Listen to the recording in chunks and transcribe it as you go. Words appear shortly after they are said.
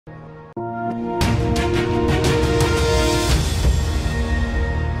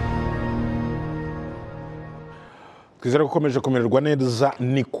Twizera gukomeje kumererwa neza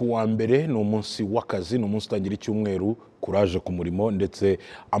ni kuwa mbere no munsi w'akazi no munsi utangira icyumweru kuraje ku murimo ndetse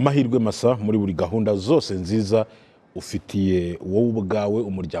amahirwe masa muri buri gahunda zose nziza ufitiye wowe ubwawe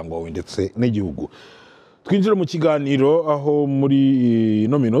umuryango wawe ndetse n'igihugu. Twinjira mu kiganiro aho muri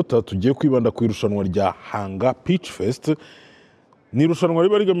no minota tugiye kwibanda ku irushanwa rya Hanga Pitch Fest. Ni irushanwa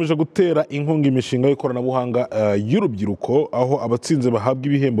riba rigamije gutera inkunga imishinga y'ikoranabuhanga y'urubyiruko aho abatsinze bahabwa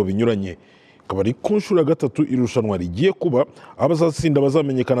ibihembo binyuranye. Kabari ku nshuro ya gatatu irushanwa rigiye kuba abazatsinda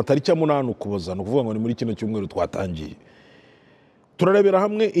bazamenyekana tariki ya 8 Ukuboza, no kuvuga ngo ni muri kino cyumweru twatangiye. Turarebera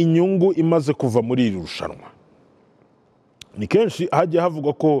hamwe inyungu imaze kuva muri iri rushanwa. Ni kenshi hagiye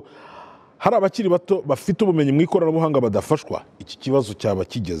havugwa ko hari abakiri bato bafite ubumenyi mu ikoranabuhanga badafashwa. Iki kibazo cyaba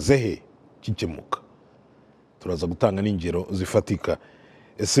kigeze he kikemuka? Turaza gutanga n'ingero zifatika.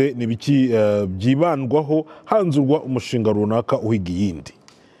 Ese ni biki byibandwaho hanzurwa umushinga runaka uhiga iyindi?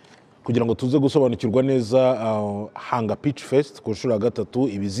 Kugira ngo tuze gusobanukirwa neza Hanga Pitch Fest ku nshuro ya gatatu,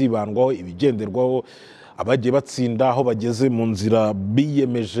 ibizibandwaho, ibigenderwaho, abagiye batsinda aho bageze mu nzira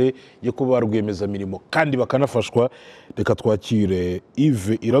biyemeje yo kuba rwiyemezamirimo kandi bakanafashwa. Reka twakire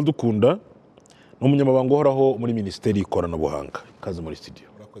Yves Iradukunda n'umunyamabanga uhoraho muri Minisiteri y'Ikoranabuhanga. Kaze muri studio.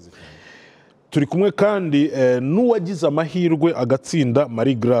 Turi kumwe kandi n'uwagize amahirwe agatsinda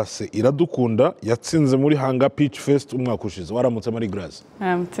Marie Grace Iradukunda yatsinze muri Hanga Pitch Fest umwaka ushize. Waramutse Marie Grace?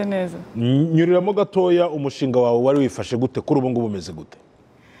 Aramutse neza. Nyuriramo gatoya umushinga wawe wari wifashe gute, kuri ubu ngubu umeze gute?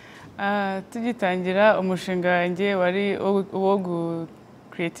 Tugitangira umushinga wanjye wari wo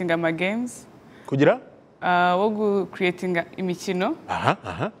creating ama games. Kugira? Wo creating imikino.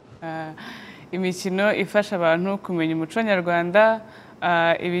 Aha. Imikino ifasha abantu kumenya umuco nyarwanda,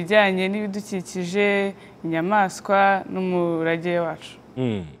 ibijyanye n'ibidukikije, inyamaswa n'umurage wacu.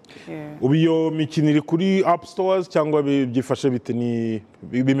 Ubu iyo mikino iri kuri App Stores cyangwa byifashe bite, ni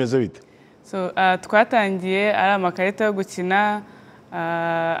bimeze bite? So twatangiye ari amakarita yo gukina,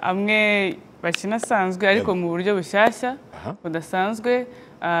 amwe bakina asanzwe ariko mu buryo bushyashya budasanzwe.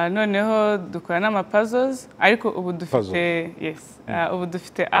 Noneho dukora n'ama puzzles ariko ubu dufite ubu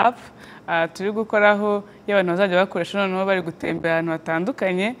dufite app turi gukoraho y'abantu bazajya bakoresha noneho bari gutembera ahantu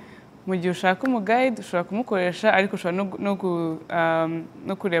hatandukanye. Mu gihe ushaka umuguide ushobora kumukoresha ariko ushobora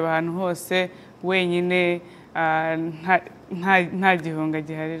no kureba ahantu hose wenyine nta gihunga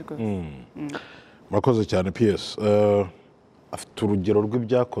gihari rwose. Murakoze cyane PS. Afite urugero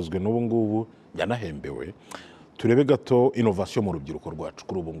rw'ibyakozwe n'ubu ngubu yanahembewe. Turebe gato innovation mu rubyiruko rwacu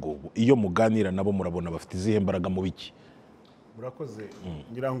kuri ubu ngubu. Iyo muganira nabo murabona bafite izihe mbaraga mu biki? Murakoze.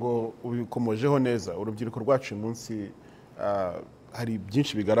 Ngira ngo ubikomojeho neza. Urubyiruko rwacu munsi hari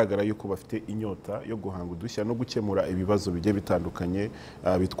byinshi bigaragara yuko bafite inyota yo guhanga udushya no gukemura ibibazo bigiye bitandukanye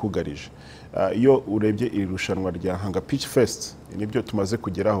bitwugarije. Iyo urebye iri rushanwa rya Hanga Pitch Fest nibyo tumaze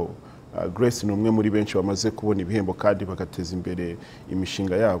kugeraho. Grace ni umwe muri benshi bamaze kubona ibihembo kandi bagateza imbere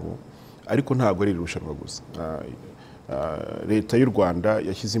imishinga yabo. Ariko ntabwo ari irushanwa gusa. Leta y'u Rwanda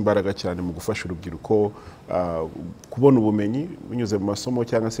yashyize imbaraga cyane mu gufasha urubyiruko kubona ubumenyi binyuze mu masomo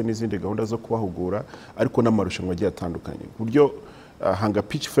cyangwa se n'izindi gahunda zo kubahugura, ariko n'amarushanwa agiye atandukanye. Buryo Hanga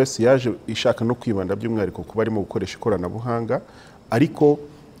Pitch Fest yaje ishaka no kwibanda by'umwihariko kuba arimo gukoresha ikoranabuhanga, ariko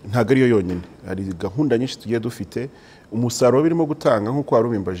ntabwo ariyo yonyine. Hari gahunda nyinshi tugiye dufite. Umusaruro birimo gutanga nk'uko wari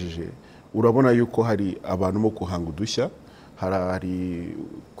ubimbajije, urabona yuko hari abantu mo guhanga udushya. Hari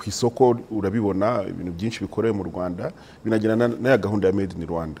ku isoko urabibona ibintu byinshi bikorewe mu Rwanda binagirana na gahunda ya Made in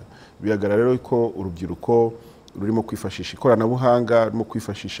Rwanda. Bigaragara rero ko urubyiruko rurimo kwifashisha ikoranabuhanga, rurimo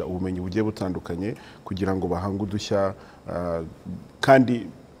kwifashisha ubumenyi bugiye butandukanye kugira ngo bahange udushya, kandi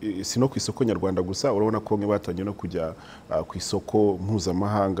si no ku isoko nyarwanda gusa. Urabona ko bamwe batangiye no kujya ku isoko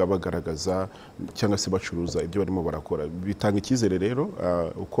mpuzamahanga bagaragaza cyangwa se bacuruza ibyo barimo barakora. Bitanga icyizere rero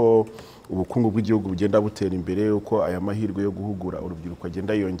uko ubukungu bw'igihugu bugenda butera imbere, uko aya mahirwe yo guhugura urubyiruko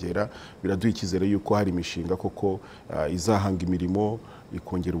agenda yongera, biraduha icyizere yuko hari imishinga koko izahanga imirimo,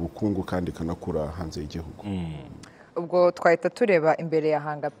 ikongera ubukungu kandi ikanakura hanze y'igihugu. Ubwo twahita tureba imbere ya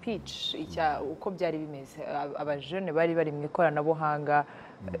Hanga Pitch uko byari bimeze. Abajene bari bari mu ikoranabuhanga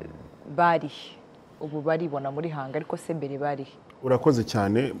bari ubu baribona muri Hanga, ariko se mbere bari? Urakoze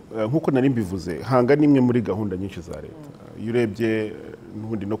cyane. Nk'uko nari mbivuze, Hanga ni imwe muri gahunda nyinshi za leta. Iyo urebye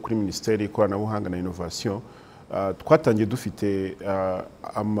n'ubundi no kuri Minisiteri y'Ikoranabuhanga na Innovation, twatangiye dufite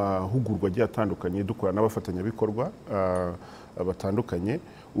amahugurwa agiye atandukanye dukora n'abafatanyabikorwa batandukanye.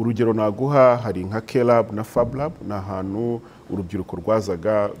 Urugero naguha, hari nka K-Lab na Fab Lab, ni ahantu urubyiruko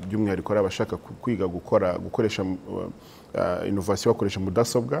rwazaga by'umwihariko ari abashaka kwiga gukoresha innovation bakoresha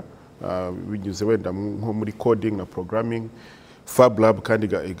mudasobwa binyuze wenda nko muri coding na programming. Fab Lab kandi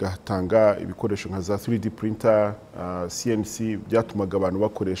igatanga ibikoresho nka za 3D printer, CNC, byatumaga abantu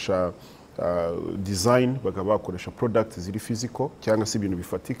bakoresha design, bakaba bakoresha product ziri physical cyangwa se ibintu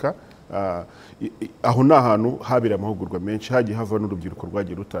bifatika. Aho ni ahantu habera amahugurwa menshi, hagiye hava n'urubyiruko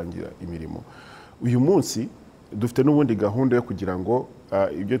rwagiye rutangira imirimo. Uyu munsi dufite n'ubundi gahunda yo kugira ngo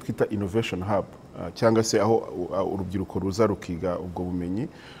ibyo twita innovation hub cyangwa se aho urubyiruko ruza rukiga ubwo bumenyi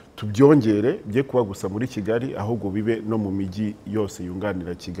tubyongere bye kuba gusa muri Kigali, ahubwo bibe no mu mijyi yose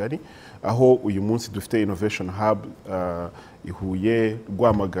yunganira Kigali, aho uyu munsi dufite innovation hub i Huye,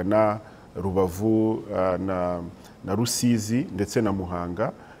 Rwamagana, Rubavu na Rusizi ndetse na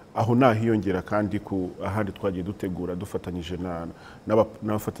Muhanga. Aho nahiyongera kandi ku ahandi twagiye dutegura dufatanyije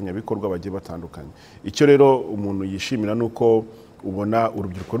n'abafatanyabikorwa bagiye batandukanye. Icyo rero umuntu yishimira nuko ubona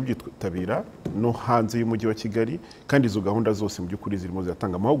urubyiruko rubyitabira no hanze y'umujyi wa Kigali, kandi izo gahunda zose mu by'ukuri zirimo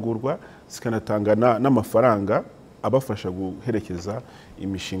ziratanga amahugurwa, zikanatanga n'amafaranga abafasha guherekeza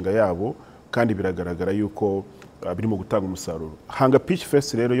imishinga yabo, kandi biragaragara yuko birimo gutanga umusaruro. Hanga Pitch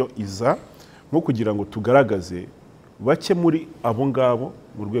Fest rero yo iza nko kugira ngo tugaragaze bake muri abo ngabo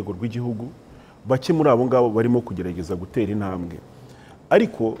mu rwego rw'igihugu, bake muri abo ngabo barimo kugerageza gutera intambwe.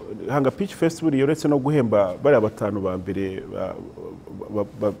 Ariko Hanga Pitch Fest buri yoretse no guhemba bari abatanu ba mbere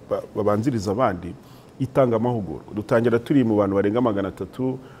babanziriza abandi, itanga amahugurwa. Dutangira turi mu bantu barenga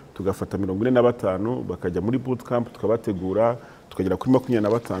 300, tugafata 45 bakajya muri boot camp, tukabategura tukagera kuri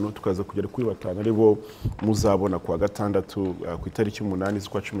 25, tukaza kugera kuri 5 aribo muzabona kwa gatandatu ku itariki 8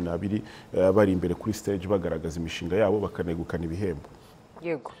 z'ukwa 12 bari imbere kuri stage bagaragaza imishinga yabo bakanegukana ibihembo.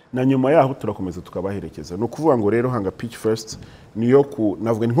 Yego. Na nyuma yaho turakomeza tukabaherekeza. No kuvuga ngo rero Hanga Pitch Fest niyo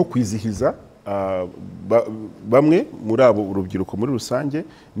navuga ni nko kwizihiza bamwe muri abo urubyiruko muri rusange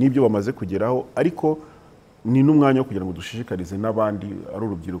n'ibyo bamaze kugeraho, ariko ni n'umwanya wo kugira ngo dushishikarize n'abandi ari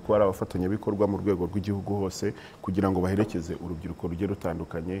urubyiruko ari abafatanyabikorwa mu rwego rw'igihugu hose kugira ngo baherekeze urubyiruko rugiye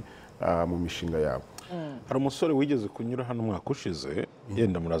rutandukanye mu mishinga yabo. Hari umusore wigeze kunyura hano umwaka ushize,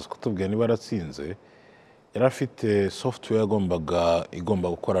 yenda muraza kutubwira niba aratsinze, yari afite software igomba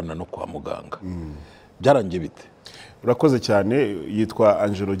gukorana no kwa muganga. Byarangiye bite? Urakoze cyane. Yitwa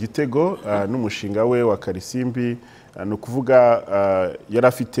Angelo Gitego n'umushinga we wa Karisimbi. No kuvuga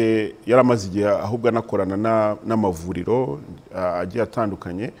yaramaze igihe ahubwo anakorana n'amavuriro agiye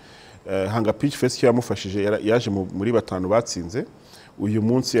atandukanye. Hanga Pitch Fest yamufashije, yaje muri 5 batsinze. Uyu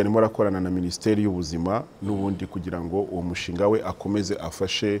munsi arimo arakorana na Minisiteri y'Ubuzima n'ubundi kugira ngo uwo mushinga we akomeze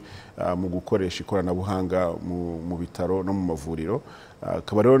afashe mu gukoresha ikoranabuhanga mu bitaro no mu mavuriro.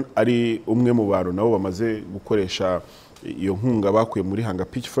 Akaba rero ari umwe mu bantu nabo bamaze gukoresha iyo nkunga bakuye muri Hanga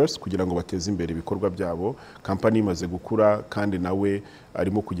Pitch Fest kugira ngo bateze imbere ibikorwa byabo. Kampani imaze gukura kandi nawe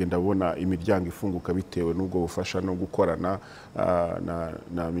arimo kugenda abona imiryango ifunguka bitewe n'ubwo bufasha no gukorana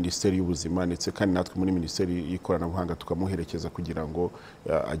na Minisiteri y'Ubuzima, ndetse kandi natwe muri Minisiteri y'Ikoranabuhanga tukamuherekeza kugira ngo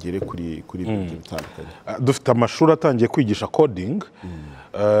agere kuri ibyo bitandukanye. Dufite amashuri atangiye kwigisha coding,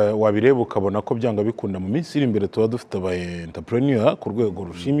 wabireba ukabona ko byanga bikunda mu minsi iri imbere tuba dufite aba entrepreneur ku rwego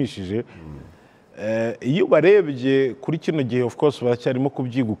rushimishije. Iyo barebye kuri kino gihe of course baracyarimo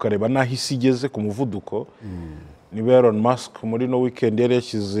kubyiga ukareba naho isi igeze ku muvuduko. Niba Elon Musk muri no weekend yari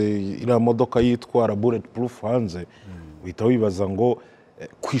yashyize iriya modoka yitwara bulletproof hanze, uhita wibaza ngo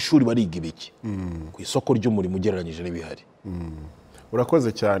ku ishuri bariga ibiki ku isoko ry'umurimo ugereranyije n'ibihari.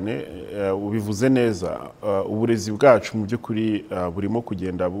 Urakoze cyane, ubivuze neza. Uburezi bwacu mu by'ukuri burimo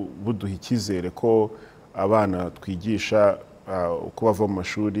kugenda buduha icyizere ko abana twigisha uko bava mu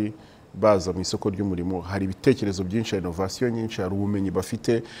mashuri baza mu isoko ry'umurimo hari ibitekerezo byinshi, innovation nyinshi, hari ubumenyi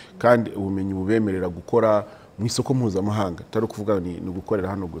bafite, kandi ubumenyi bubemerera gukora mu isoko mpuzamahanga, atari kuvuga ni gukorera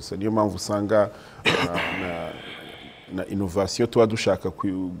hano gusa. Niyo mpamvu usanga na innovation tuba dushaka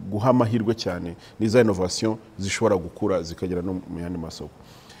guha amahirwe cyane n'iza innovation zishobora gukura zikagera no mu yandi masoko.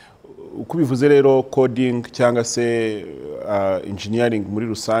 Uko bivuze rero coding cyangwa se engineering muri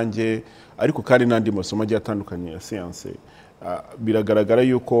rusange, ariko kandi n'andi masomo agiye atandukanye ya science, biragaragara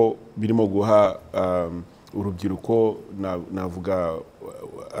yuko birimo guha urubyiruko navuga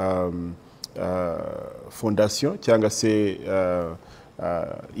fondation cyangwa se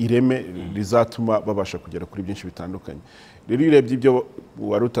ireme rizatuma babasha kugera kuri byinshi bitandukanye. Rero urebye ibyo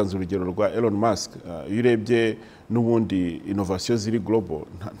wari utanze urugero rwa Elon Musk, iyo urebye n'ubundi innovation ziri global,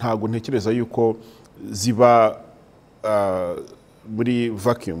 ntago ntekereza yuko ziba muri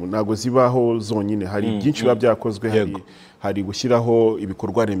vacuum, ntago zibaho zonyine. Hari byinshi biba byakozwe, hari gushyiraho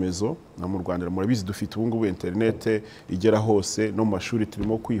ibikorwa remezo. Na mu Rwanda murabizi dufite ubu ngubu internet igera hose, no mu mashuri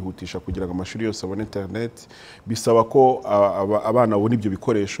turimo kwihutisha kugira ngo amashuri yose abone internet. Bisaba ko abana babona ibyo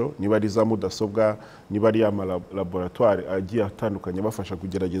bikoresho, niba ari za mudasobwa, niba ari ya laboratoire agiye atandukanye bafasha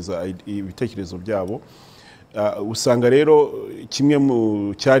kugerageza ibitekerezo byabo. usanga rero kimwe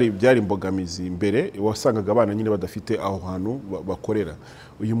mu byari imbogamizi mbere wasangaga abana nyine badafite aho hantu bakorera.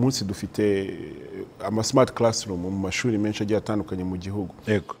 Uyu munsi dufite ama smart classroom mu mashuri menshi agiye atandukanye mu gihugu.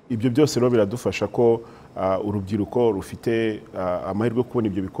 Ibyo byose rero biradufasha ko urubyiruko rufite amahirwe kubona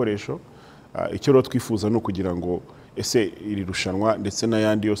ibyo bikoresho. Icyo rero twifuza no kugira ngo ese iri rushanwa ndetse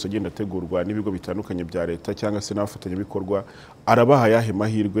n'ayandi yose agenda ategurwa n'ibigo bitandukanye bya leta cyangwa se n'abafatanyabikorwa arabaha yahe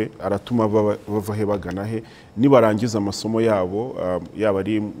mahirwe, aratuma bava he bagana he, nibarangiza amasomo yabo yaba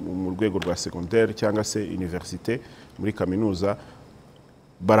ari mu rwego rwa secondaire cyangwa se université muri kaminuza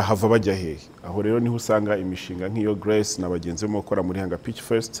barahava bajya hehe. Aho rero niho usanga imishinga nk'iyo Grace na bagenzi be gukora muri Hanga Pitch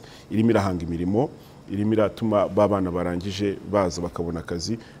Fest irimo irahanga imirimo, irimo iratuma babana barangije baza bakabona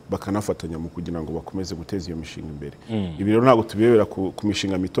akazi bakanafatanya mu kugira ngo bakomeze guteza iyo mishinga imbere. Ibi rero ntabwo tubirebera ku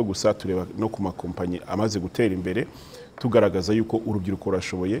mishinga mito gusa, tureba no ku makompanyi amaze gutera imbere, tugaragaza yuko urubyiruko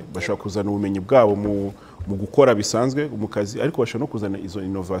rashoboye, bashobora kuzana ubumenyi bwabo mu gukora bisanzwe mu kazi, ariko bashobora no kuzana izo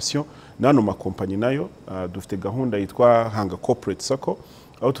innovation n'ano makompanyi nayo. Dufite gahunda yitwa Hanga Corporate Circle,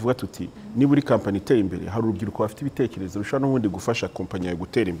 aho tuvuga tuti niba uri kampani iteye imbere hari urubyiruko bafite ibitekerezo bishobora n'ubundi gufasha kompanyi yawe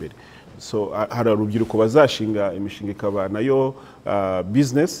gutera imbere. So hari urubyiruko bazashinga imishinga ikaba nayo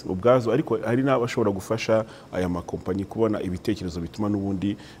business ubwazo, ariko hari n'abashobora gufasha aya makompanyi kubona ibitekerezo bituma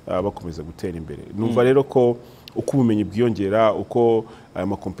n'ubundi bakomeza gutera imbere. Numva rero ko uko ubumenyi bwiyongera, uko aya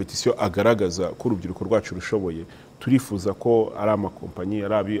makompetisiyo agaragaza ko urubyiruko rwacu rushoboye, turifuza ko ari amakompanyi,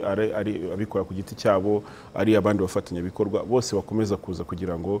 ari abikora ku giti cyabo, ari abandi bafatanyabikorwa, bose bakomeza kuza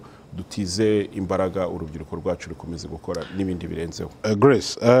kugira ngo dutize imbaraga urubyiruko rwacu rukomeze gukora n'ibindi birenzeho.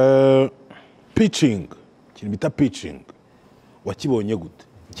 Grace, pitching, ikintu bita pitching wakibonye gute,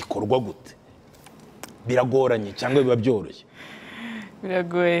 gikorwa gute, biragoranye cyangwa biba byoroshye?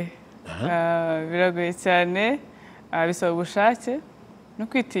 Biragoye cyane, bisaba ubushake no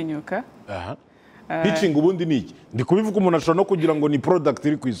kwitinyuka. Pitching ubundi ni iki? Ndi kubivuga umuntu ashobora no kugira ngo ni product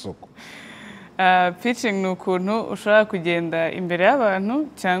iri ku isoko. Pitching ni ukuntu ushobora kugenda imbere y'abantu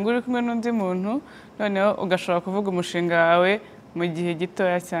cyangwa uri kumwe n'undi muntu, noneho ugashobora kuvuga umushinga wawe mu gihe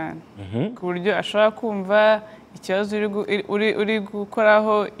gitoya cyane, ku buryo ashobora kumva ikibazo uri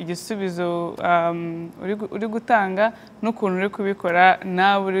gukoraho, igisubizo uri gutanga, n'ukuntu uri kubikora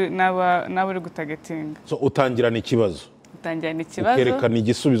nawe uri gutagetinga. So utangirana ikibazo, ukerekana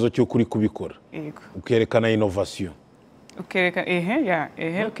igisubizo cy'uko uri kubikora, ukerekana innovation,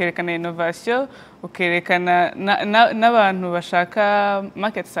 ukerekana innovation, ukerekana n'abantu bashaka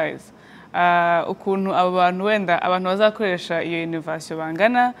market size, ukuntu abo bantu wenda abantu bazakoresha iyo innovation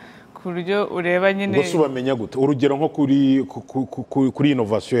bangana, ku buryo ureba nyine. Gusa ubamenya gute? Urugero nko kuri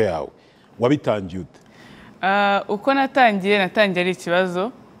innovation yawe wabitangiye ute? Uko natangiye ari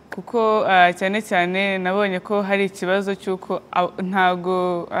ikibazo, kuko cyane cyane nabonye ko hari ikibazo cy'uko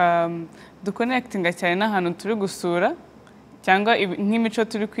ntago duconnectinga cyane n'ahantu turi gusura, cyangwa nk'imico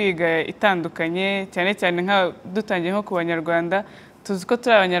turi kwiga itandukanye, cyane cyane nka dutangiye nko ku Banyarwanda. Tuzi ko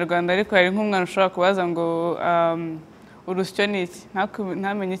turi Abanyarwanda, ariko hari nk'umwana ushobora kubaza ngo urusyo ni iki,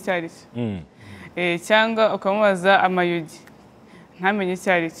 ntamenye icyo ari cyo, cyangwa ukamubaza amayugi, ntamenye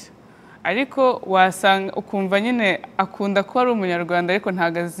icyo ari cyo, ariko wasanga ukumva nyine akunda kuba ari Umunyarwanda, ariko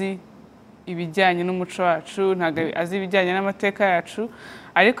ntabwo azi ibijyanye n'umuco wacu, ntabwo azi ibijyanye n'amateka yacu.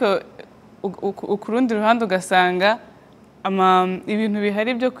 Ariko ku rundi ruhande ugasanga ibintu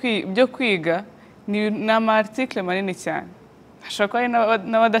bihari byo kwiga ni ama-article manini cyane. Hashobora kuba hari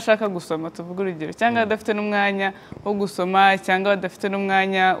n'abadashaka gusoma, tuvuga urugero, cyangwa badafite n'umwanya wo gusoma, cyangwa badafite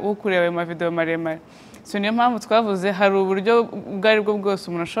n'umwanya wo kureba ayo mavideo maremare. So niyo mpamvu twavuze hari uburyo ubwo ari bwo bwose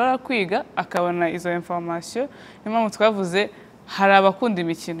umuntu ashobora kwiga akabona izo information. Niyo mpamvu twavuze hari abakunda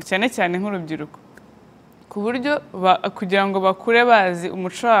imikino, cyane cyane nk'urubyiruko, ku buryo kugira ngo bakure bazi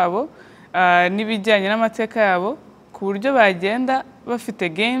umuco wabo n'ibijyanye n'amateka yabo, ku buryo bagenda bafite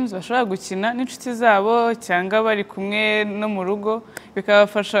games bashobora gukina n'inshuti zabo cyangwa bari kumwe no mu rugo,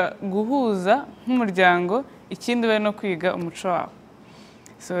 bikabafasha guhuza nk'umuryango, ikindi bari no kwiga umuco wabo.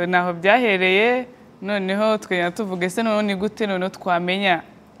 So naho byahereye. Noneho twagenda tuvuga ese noneho ni gute noneho twamenya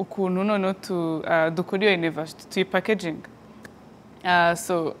ukuntu noneho dukora iyo innovation, tuyipackaging.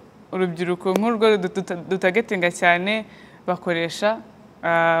 So urubyiruko nk'urwo dutagetinga cyane bakoresha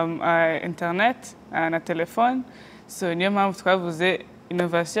internet na telefone. So niyo mpamvu twavuze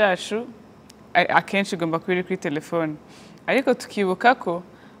innovation yacu akenshi igomba kuba iri kuri telefone, ariko tukibuka ko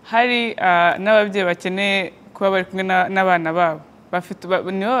hari n'ababyeyi bakeneye kuba bari kumwe n'abana babo,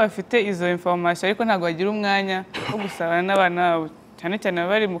 nibo bafite izo information, ariko ntabwo bagira umwanya wo gusabana n'abana babo, cyane cyane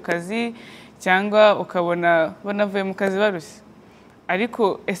bari mu kazi cyangwa ukabona banavuye mu kazi barushye.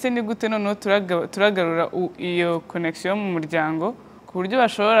 Ariko ese ni gute noneho turagarura iyo connection mu muryango, ku buryo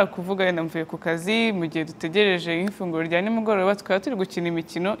bashobora kuvuga wenda mvuye ku kazi mu gihe dutegereje nk'ifunguro rya nimugoroba tukaba turi gukina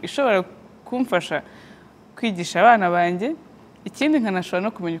imikino ishobora kumfasha kwigisha abana banjye ikindi nkanashobora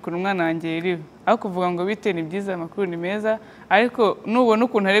no kumenya ukuntu umwana wanjye yiriwe aho kuvuga ngo bite ni byiza amakuru ni meza ariko nubona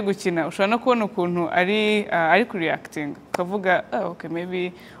ukuntu ari gukina ushobora no kubona ukuntu ari kureacting ukavuga okay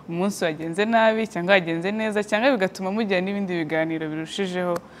maybe umunsi wagenze nabi cyangwa wagenze neza cyangwa bigatuma mugira n'ibindi biganiro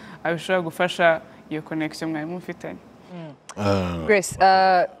birushijeho abishobora gufasha iyo connection mwari mufitanye. Grace,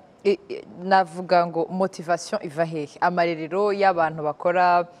 navuga ngo motivation iva hehe amarerero y'abantu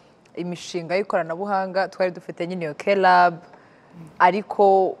bakora imishinga y'ikoranabuhanga twari dufite nyine yo K-Lab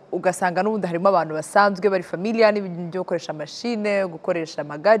ariko ugasanga n'ubundi harimo abantu basanzwe bari familia n'ibintu byo gukoresha machine gukoresha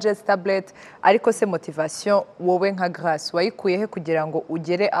ama gadgets tablet ariko se motivation wowe nka Grace wayikuye he kugira ngo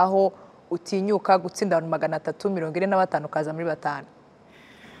ugere aho utinyuka gutsinda abantu 345 kaza muri 5?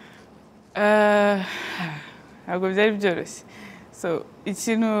 Ntabwo byari byoroshye. So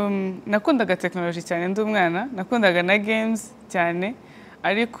ikintu nakundaga technology cyane ndi umwana nakundaga na games cyane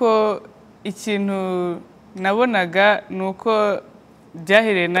ariko ikintu nabonaga nuko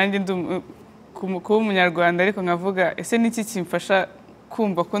byahereye nanjye kuba umunyarwanda ariko nkavuga ese niki kimfasha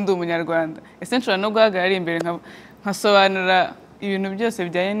kumva ko ndi umunyarwanda ese nshobora no guhagarara imbere nkasobanura ibintu byose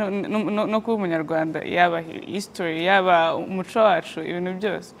bijyanye no kuba umunyarwanda yaba history yaba umuco wacu ibintu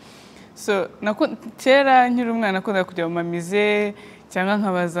byose. So kera nkiri umwana nakundaga kujya mu mamize cyangwa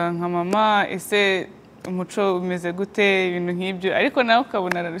nkabaza nka mama ese umuco umeze gute ibintu nk'ibyo ariko nawe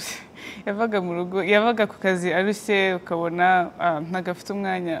ukabona ararushye yavaga mu rugo yavaga ku kazi arushye ukabona ntagafite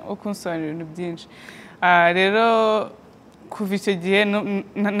umwanya wo kunsobanurira ibintu byinshi. Rero kuva icyo gihe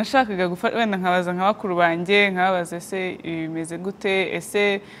nashakaga wenda nkabaza nka bakuru banjye nkababaza ese bimeze gute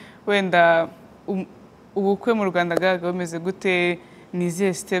ese wenda ubukwe mu Rwanda bwabaga bumeze gute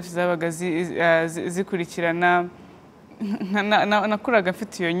nizihe steps zabaga zikurikirana nakuraga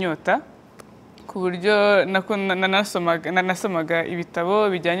mfite iyo nyota ku buryo nasomaga ibitabo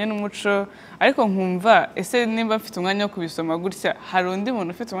bijyanye n'umuco ariko nkumva ese nimba mfite umwanya wo kubisoma gutya hari undi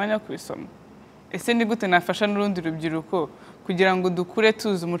muntu ufite umwanya wo kubisoma ese ni gute nafasha n'urundi rubyiruko kugira ngo dukure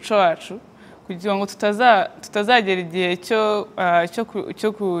tuzi umuco wacu kugira ngo tutazagera igihe cyo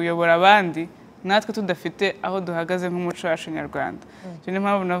kuyobora abandi natwe tudafite aho duhagaze nk'umuco wacu nyarwanda. Niyo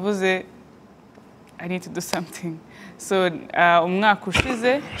mpamvu navuze I need to do something. So umwaka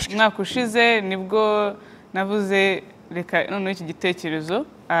ushize nibwo navuze reka noneho iki gitekerezo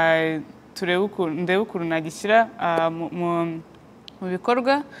ndebe ukuntu nagishyira mu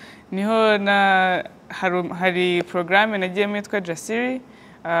bikorwa. Niho hari programme nagiyemo yitwa Jasiri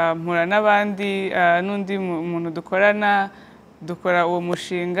mpura n'abandi n'undi muntu dukora uwo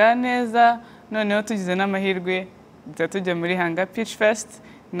mushinga neza noneho tugize n'amahirwe tujya muri Hanga Pitch Fest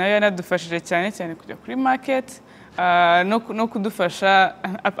nayo yanadufashije cyane kujya kuri market no kudufasha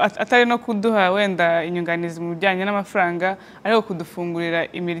atari no kuduha wenda inyunganizi mu bijyanye n'amafaranga ariko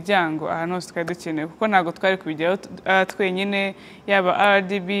kudufungurira imiryango ahantu hose twari dukeneye kuko ntabwo twari kubijyaho twenyine yaba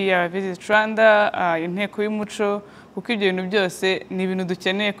RDB yaba Visit Rwanda inteko y'umuco kuko ibyo bintu byose ni ibintu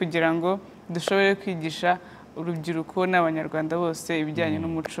dukeneye kugira ngo dushobore kwigisha urubyiruko n'abanyarwanda bose ibijyanye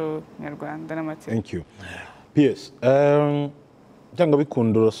n'umuco nyarwanda n'amateka. Thank you. PS cyangwa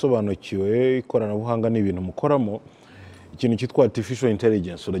bikunda urasobanukiwe ikoranabuhanga ni ibintu mukoramo ikintu cyitwa artificial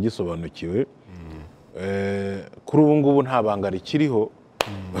intelligence uragisobanukiwe kuri ubu ngubu nta banga rikiriho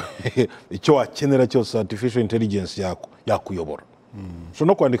icyo wakenera cyose artificial intelligence yakuyobora so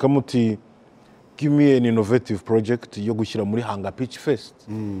no kwandika muti give me an innovative project yo gushyira muri Hanga Pitch Fest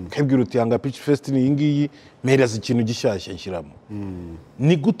kebwira uti Hanga Pitch Fest ni ingiyi mpereza ikintu gishyashya nshyiramo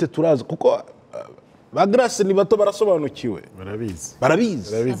ni gute turaza kuko ba Grace ni bato barasobanukiwe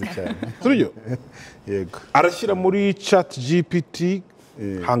barabizi cyane turyo yego arashyira muri chat GPT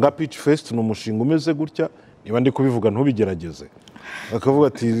Hanga Pitch Fest no mushinga umeze gutya niba ndi kubivuga ntubigerageze akavuga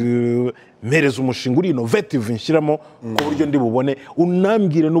ati mpereza umushinga uri innovative nshyiramo ku buryo ndi bubone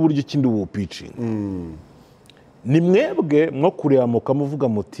unambwire n'uburyo kindi bu pitching ni mwebwe mwo kureba mukamuvuga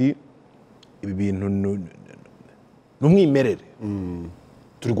muti ibi bintu n'umwimerere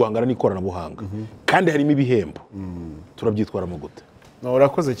turi guhangana n'ikoranabuhanga kandi harimo ibihembo turabyitwaramo gute? No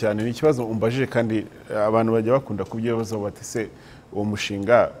urakoze cyane ni ikibazo umbajije kandi abantu bajya bakunda kubyibaza bati se uwo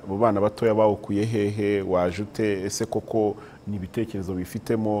mushinga abo bana batoya bawukuye hehe wajute ese koko ni ibitekerezo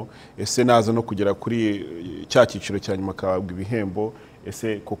bifitemo ese nazo no kugera kuri cya cyiciro cya nyuma kababwa ibihembo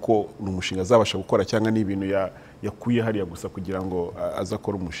ese koko ni umushinga azabasha gukora cyangwa ni ibintu yakuye hariya gusa kugira ngo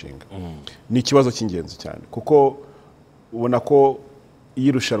azakora umushinga. Ni ikibazo cy'ingenzi cyane kuko ubona ko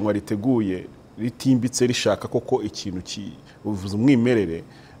irushanwa riteguye ritimbitse rishaka koko ikintu uvuze umwimerere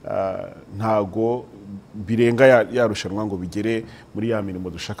ntago birenga yarushanwa ngo bigere muri ya mirimo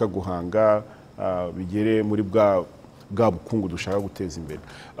dushaka guhanga, bigere muri bwa bukungu dushaka guteza imbere.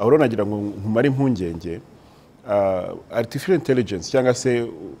 Aho rero nagira ngo nkumare impungenge artificial intelligence cyangwa se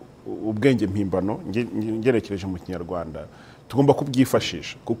ubwenge mpimbano ngerekereje mu Kinyarwanda tugomba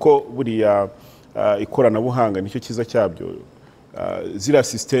kubyifashisha, kuko buriya ikoranabuhanga nicyo cyiza cyabyo. Ziriya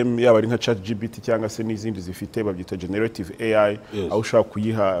system yaba ari nka ChatGPT cyangwa se n'izindi zifite babyita generative AI, aho ushaka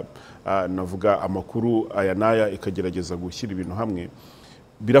kuyiha navuga amakuru aya n'aya ikagerageza gushyira ibintu hamwe,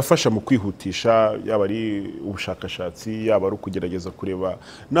 birafasha mu kwihutisha, yaba ari ubushakashatsi, yaba ari ukugerageza kureba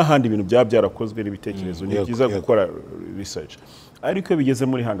n'ahandi ibintu byarakozwe n'ibitekerezo. Ni byiza gukora research, ariko bigeze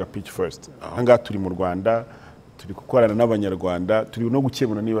muri Hanga Pitch Fest, ahangaha turi mu Rwanda, turi gukorana n'abanyarwanda, turi no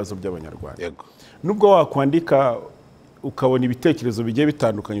gukemura n'ibibazo by'abanyarwanda. Nubwo wakwandika ukabona ibitekerezo bigiye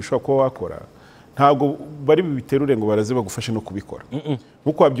bitandukanye ushobora kuba wakora, ntabwo bari bibiterure ngo baraze bagufashe no kubikora.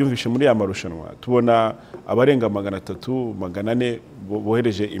 Nkuko wabyumvishe muri ya marushanwa, tubona abarenga 300 400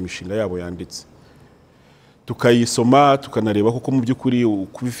 bohereje imishinga yabo yanditse, tukayisoma tukanareba koko mu by'ukuri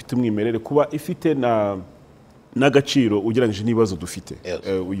kuba ifite umwimerere, kuba ifite n'agaciro ugereranyije n'ibibazo dufite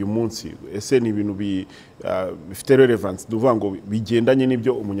uyu munsi. Ese ni ibintu bifite relevance, duvuga ngo bigendanye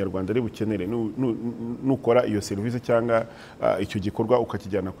n'ibyo umunyarwanda ari bukenere nukora iyo serivisi cyangwa icyo gikorwa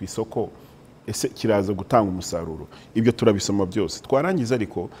ukakijyana ku isoko, ese kiraza gutanga umusaruro. Ibyo turabisoma byose, twarangiza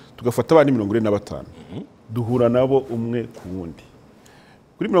ariko tugafata abandi 45 duhura nabo umwe ku wundi.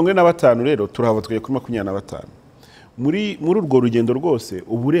 Kuri 45 rero turahava twaye kuri 25. Muri urwo rugendo rwose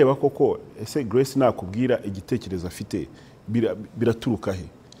uba ureba koko ese Grace nakubwira igitekerezo afite biraturuka he,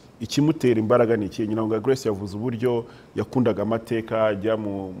 ikimutera imbaraga ni iki. Nyina ngo Grace yavuze uburyo yakundaga amateka, ajya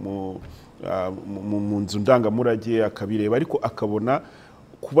mu nzu ndangamurage akabireba, ariko akabona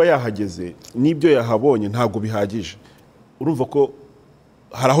kuba yahageze n'ibyo yahabonye ntabwo bihagije. Urumva ko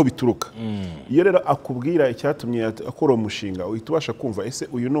hari aho bituruka. Iyo rero akubwira icyatumye akora umushinga, uhita ubasha kumva ese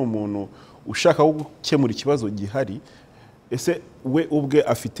uyu ni umuntu ushaka gukemura ikibazo gihari, ese we ubwe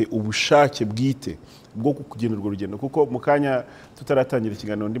afite ubushake bwite bwo kugenda urwo rugendo. Kuko mu kanya tutaratangira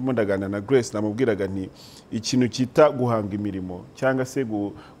ikiganiro ndimo ndaganira na Grace, namubwiraga nti ikintu cyita guhanga imirimo cyangwa se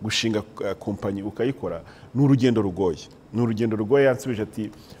gushinga kompanyi ukayikora ni urugendo rugoye. Ni urugendo rugoye. Yansubije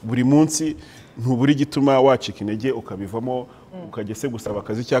ati buri munsi ntuburi gituma wacika intege ukabivamo ukajya se gusaba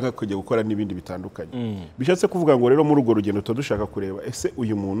akazi cyangwa kujya gukora n'ibindi bitandukanye. Bishatse kuvuga ngo rero muri urwo rugendo dushaka kureba ese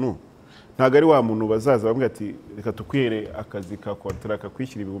uyu muntu ntago ari wa muntu bazaza bamwe ati reka tukwihere akazi ka contract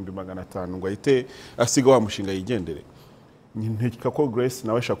kwishyira 500 ngo ahite asiga wa mushinga yigendere. Ntekeka ko Grace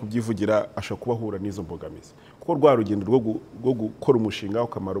nawe ashaka kubyivugira, ashaka kubahura n'izo mbogamizi, kuko rwa rugendo rwo gukora umushinga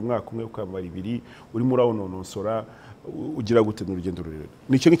ukamara umwaka umwe ukamara 2 urimo urawunonosora ugira gute n'urugendo rurerure.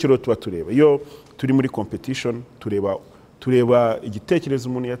 Nicyo ngicyo tuba tureba iyo turi muri competition, tureba igitekerezo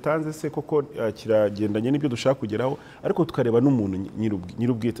umuntu yatanze se koko kiragendanye n'ibyo dushaka kugeraho, ariko tukareba n'umuntu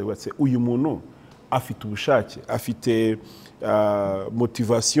nyirubwite bwatse uyu muntu afite ubushake, afite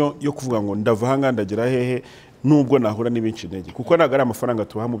motivation yo kuvuga ngo ndava hanga ndagera hehe nubwo nahura n'ibinshi intege, kuko ntago ari amafaranga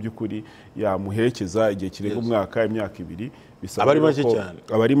tubaha mu by'ukuri yamuherekeza igihe kirenga umwaka, imyaka 2, bisaba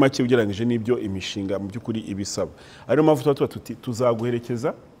abari make ugereranyije n'ibyo imishinga mu by'ukuri ibisaba. Ariyo mpamvu tuba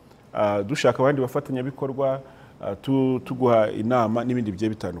tuzaguherekeza dushaka abandi bafatanyabikorwa, tuguha inama n'ibindi bigiye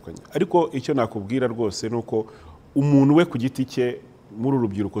bitandukanye. Ariko icyo nakubwira rwose nuko umuntu we ku giti cye muri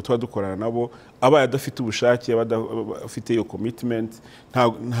urubyiruko tuba dukorana nabo abaye adafite ubushake, afite iyo commitment,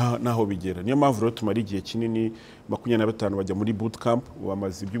 ntaho bigera. Niyo mpamvu rero tumara igihe kinini 25 bajya muri boot camp,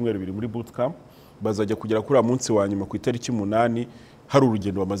 bamaze ibyumweru 2 muri boot camp, bazajya kugera kuri munsi wa nyuma ku itariki 8 hari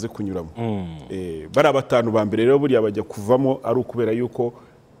urugendo bamaze kunyuramo. Bari 5 ba mbere rero buriya bajya kuvamo ari ukubera yuko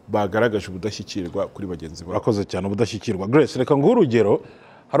bagaragaje ubudashyikirwa kuri bagenzi babo. Urakoze cyane ubudashyikirwa. Grace, reka nguhe urugero.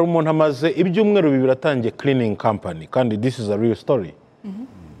 Hari umuntu amaze ibyumweru 2 atangiye cleaning company, kandi this is a real story.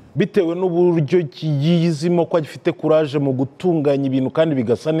 Bitewe n'uburyo yizimo ko agifite courage mu gutunganya ibintu kandi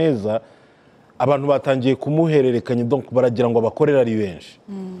bigasa neza, abantu batangiye kumuhererekanya, donc baragira ngo abakorera ari benshi.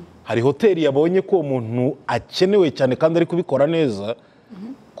 Hari hoteli yabonye ko umuntu akenewe cyane kandi ari kubikora neza,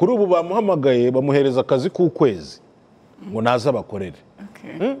 kuri ubu bamuhamagaye bamuhereza akazi k'ukwezi ngo naza abakorere.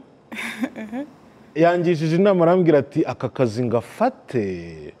 Yangishije inama arambwira ati aka kazi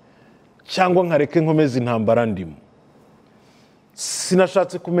ngafate cyangwa nkareke nkomeze intambara ndimo.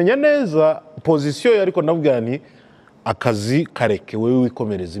 Sinashatse kumenya neza position ariko nabwira nti akazi kareke wewe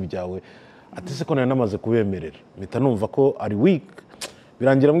wikomereza ibyawe. Ati se ko namaze kubemerera, mpita numva ko ari weak,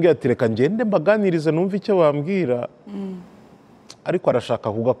 birangira mbwira ati reka ngende mbaganirize numva icyo bambwira. Ariko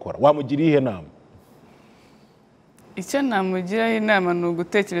arashaka kugakora. Wamugira ihe nama? Icyo namugiraho inama ni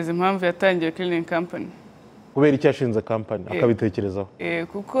ugutekereza impamvu yatangiye cleaning company. kubera icyo yashinze kampani akabitekerezaho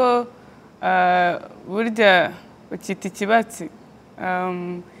kuko burya ukita ikibatsi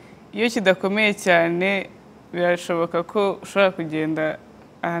iyo kidakomeye cyane birashoboka ko ushobora kugenda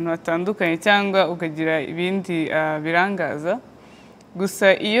ahantu hatandukanye cyangwa ukagira ibindi birangaza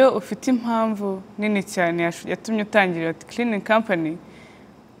gusa iyo ufite impamvu nini cyane yatumye utangira cleaning company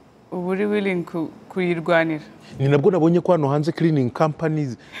uba uri willing kuyirwanira. Ni nabwo nabonye ko hano hanze cleaning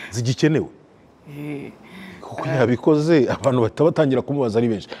companies zigikenewe kuko yabikoze abantu batabatangira kumubaza ari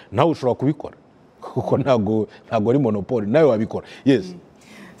benshi nawe ushobora kubikora kuko ntago ari monopoly nawe wabikora. Yes.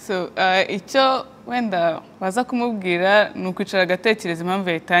 So icyo wenda baza kumubwira ni ukwicara agatekereza impamvu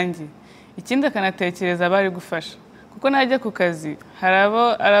yayitangiye, ikindi akanatekereza abari gufasha kuko najya ku kazi hari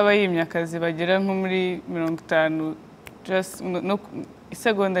araba yimye akazi bagera nko muri 50 just no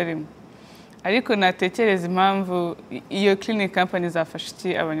isegonda rimwe, ariko natekereza impamvu iyo cleaning company izafasha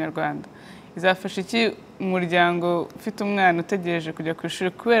iki abanyarwanda, izafasha iki umuryango ufite umwana utegereje kujya ku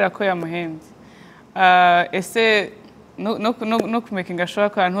ishuri kubera ko yamuhembye, ese no kumekinga ashobora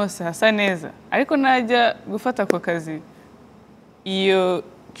ko ahantu hose hasa neza, ariko najya gufata ako kazi iyo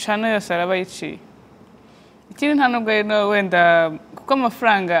cano yose araba yiciye. Ikindi nta nubwo ari no wenda kuko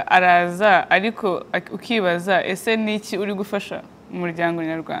amafaranga araza, ariko ukibaza ese ni iki uri gufasha umuryango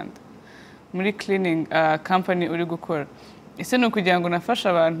nyarwanda muri cleaning company uri gukora, ese ni ukugira ngo nafashe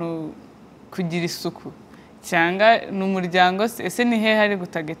abantu kugira isuku cyangwa ni umuryango ese ni hehe ari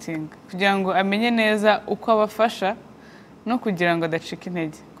gutagetinga kugira ngo amenye neza uko abafasha no kugira ngo adacika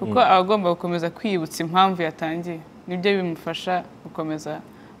intege kuko abagomba gukomeza kwiyibutsa impamvu yatangiye, nibyo bimufasha gukomeza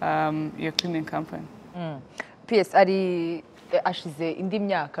iyo cleaning company. PS ashize indi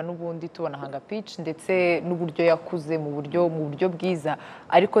myaka n'ubundi tubona Hanga Pitch ndetse n'uburyo yakuze mu buryo bwiza,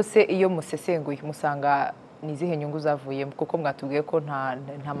 ariko se iyo musesenguye musanga ni izihe nyungu zavuyemo kuko mwatubwiye ko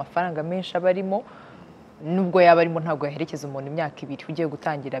nta mafaranga menshi aba arimo, nubwo yaba arimo ntabwo yaherekeza umuntu imyaka 2 ugiye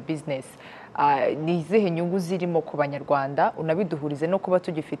gutangira business. Ni izihe nyungu zirimo ku banyarwanda, unabiduhurize no kuba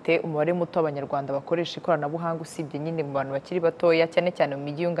tugifite umubare muto w'abanyarwanda bakoresha ikoranabuhanga usibye nyine mu bantu bakiri batoya cyane cyane mu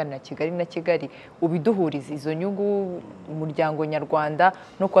mijyi yunganira Kigali, ubiduhurize izo nyungu umuryango nyarwanda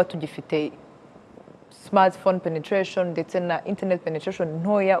no kuba tugifite smartphone penetration ndetse na internet penetration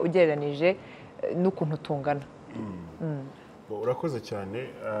ntoya ugereranije n'ukuntu tungana. Urakoze cyane,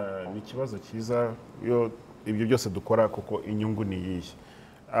 ni ikibazo cyiza iyo ibyo byose dukora kuko inyungu ni iyihe.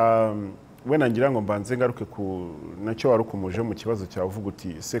 Wenda ngira ngo mbanze ngaruke ku nacyo warukumuje mu kibazo cyawe uvuga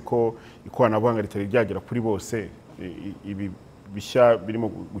uti se ko ikoranabuhanga ritari ryagera kuri bose, ibi bishya birimo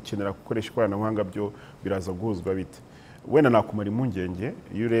gukenera gukoresha ikoranabuhanga byo biraza guhuzwa bite. Wenda nakumara impungenge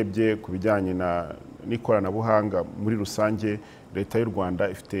iyo urebye ku bijyanye n'ikoranabuhanga muri rusange, leta y'u Rwanda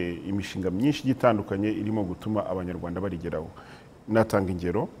ifite imishinga myinshi itandukanye irimo gutuma abanyarwanda barigeraho. Natanga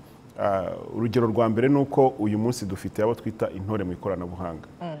ingero, urugero rwa mbere nuko uyu munsi dufite abo twita intore mu ikoranabuhanga.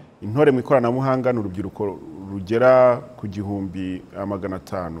 Intore mu ikoranabuhanga ni urubyiruko rugera ku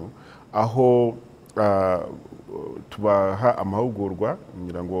 500 aho tubaha amahugurwa,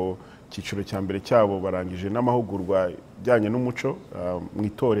 ngira ngo cyiciro cya mbere cyabo barangije n'amahugurwa bijyanye n'umuco mu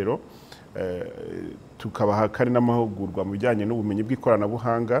itorero, tukabaha kandi n'amahugurwa mu bijyanye n'ubumenyi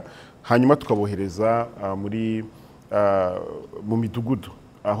bw'ikoranabuhanga, hanyuma tukabohereza mu midugudu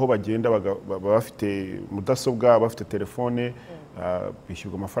aho bagenda bafite mudasobwa, bafite telefone,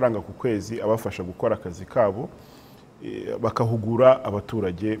 bishyurwa amafaranga ku kwezi abafasha gukora akazi kabo, bakahugura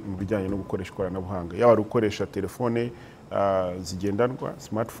abaturage mu bijyanye no gukoresha ikoranabuhanga, yaba ari ukoresha telefone zigendanwa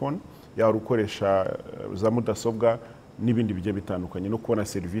smartphone, yaba ari ukoresha za mudasobwa n'ibindi bigiye bitandukanye, no kubona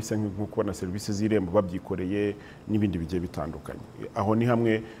serivisi nko kubona serivisi z'irembo babyikoreye n'ibindi bigiye bitandukanye. Aho ni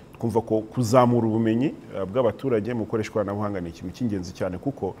hamwe twumva ko kuzamura ubumenyi bw'abaturage mu gukoresha ikoranabuhanga ni ikintu cy'ingenzi cyane,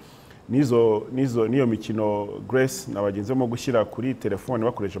 kuko niyo mikino Grace na bagenzi mo gushyira kuri telefone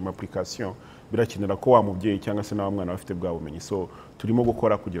bakoresha ama application birakenera ko wa mubyeyi cyangwa se na mwana bafite bwa bumenyi, so turimo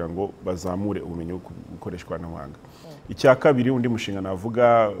gukora kugira ngo bazamure ubumenyi bwo gukoresha ikoranabuhanga. Icya kabiri, undi mushinga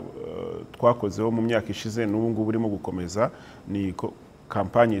navuga twakozeho mu myaka ishize n'ubu ngubu burimo gukomeza ni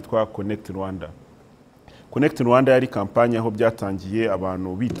kampanye yitwa Connect Rwanda. Connect Rwanda yari kampanye aho byatangiye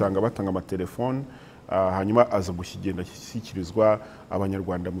abantu batanga amatelefone, hanyuma aza gushyigenda shyikirizwa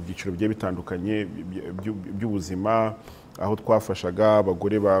abanyarwanda mu byiciro bigiye bitandukanye by'ubuzima, aho twafashaga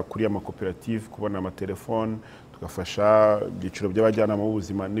abagore bakuriye amakoperative kubona amatelefone, tugafasha ibyiciro by'abajyanama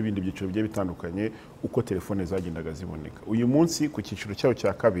b'ubuzima n'ibindi byiciro bigiye bitandukanye uko telefone zagendaga ziboneka. Uyu munsi ku cyiciro cyayo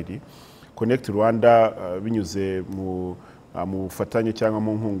cya kabiri, Connect Rwanda binyuze mu bufatanye cyangwa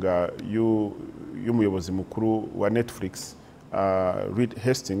mu nkunga y'umuyobozi mukuru wa Netflix, Reed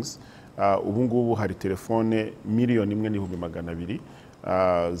Hastings, ubu ngubu hari telefone 1,200,000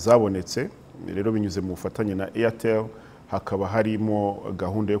 zabonetse rero binyuze mu bufatanye na Airtel hakaba harimo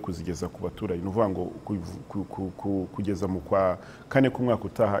gahunda yo kuzigeza ku baturage nuvuga ngo kugeza mu kwa kane k'umwaka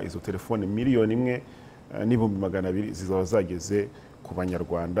utaha izo telefone miliyoni 1,200,000 zizaba zageze ku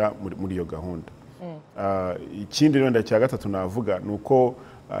banyarwanda muri iyo gahunda. Ikindi rero cya gatatu navuga nuko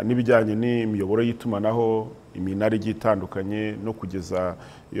n'ibijyanye n'imiyoboro y'itumanaho iminara igiye itandukanye no kugeza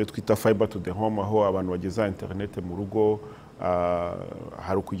iyo twita fiber to the home aho abantu bageza internet mu rugo,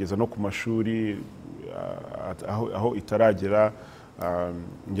 hari ukugeza no ku mashuri aho itaragera,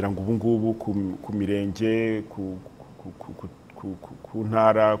 ngira ngo ubu ngubu ku mirenge ku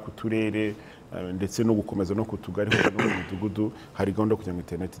ntara ku turere ndetse no gukomeza no ku tugari no mu midugudu hari gahunda kugira ngo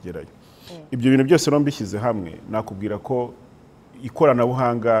internet igerayo. Ibyo bintu byose rero mbishyize hamwe nakubwira ko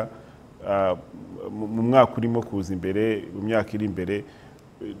ikoranabuhanga mu mwaka urimo kuza imbere mu myaka iri imbere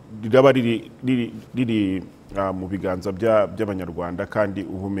riraba riri mu biganza by'abanyarwanda kandi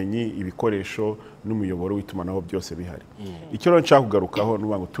ubumenyi ibikoresho n'umuyoboro w'itumanaho byose bihari. Icyo rero nshaka kugarukaho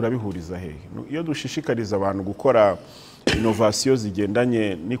n'ubu ngo turabihuriza hehe iyo dushishikariza abantu gukora innovation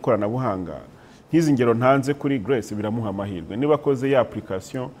zigendanye n'ikoranabuhanga nk'izi ngero ntanze kuri Grace biramuha amahirwe niba akoze ya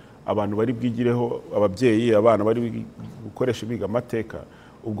application abantu bari bwigireho ababyeyi abana bari gukoresha biga amateka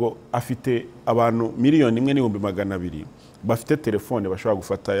ubwo afite abantu miliyoni 1,200,000 bafite telefone bashobora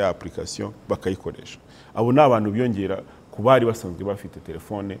gufata ya application bakayikoresha. Abo ni abantu biyongera ku bari basanzwe bafite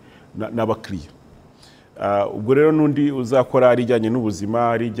telefone n'abakiriya. Ubwo rero n'undi uzakora arijyanye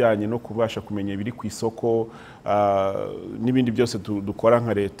n'ubuzima arijyanye no kubasha kumenya ibiri ku isoko n'ibindi byose dukora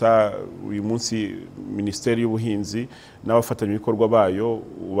nka leta. Uyu munsi Minisiteri y'Ubuhinzi n'abafatanyabikorwa bayo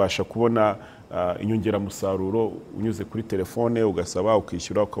ubasha kubona inyongeramusaruro unyuze kuri telefone ugasaba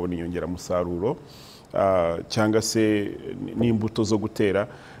ukishyura ukabona inyongeramusaruro cyangwa se n'imbuto zo gutera.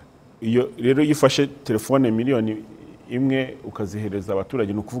 Iyo rero yifashe telefone miliyoni 1 ukazihereza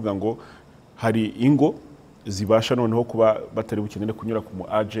abaturage n'ukuvuga ngo hari ingo zibasha noneho kuba batari bukeneye kunyura ku mu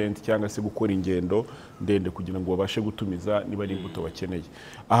agent cyangwa se gukora ingendo ndende kugira ngo babashe gutumiza niba ari imbuto bakeneye.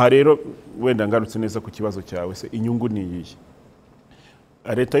 Aha rero wenda ngarutse neza ku kibazo cyawe se inyungu ni iyi.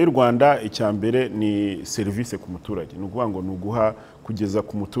 Leta y'u Rwanda icyambere ni service ku muturage nukuvuga ngo nuguha kugeza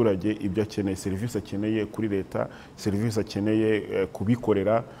ku muturage ibyo akeneye, service akeneye kuri leta, service akeneye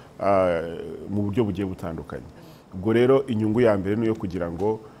kubikorera mu buryo bugiye butandukanye. Ubwo rero inyungu ya mbere niyo kugira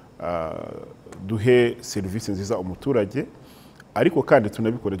ngo duhe serivisi nziza umuturage ariko kandi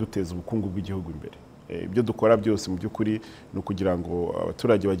tunabikore duteza ubukungu bw'igihugu imbere. Ibyo dukora byose mu by'ukuri ni ukugira ngo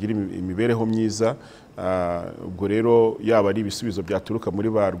abaturage bagire imibereho myiza. Ubwo rero yaba ari ibisubizo byaturuka muri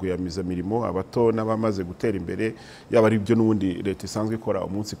ba rwiyemezamirimo abato n'abamaze gutera imbere, yaba ari byo n'ubundi leta isanzwe ikora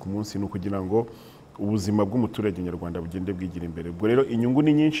umunsi ku munsi, ni ukugira ngo ubuzima bw'umuturage nyarwanda bugende bwigira imbere. Ubwo rero inyungu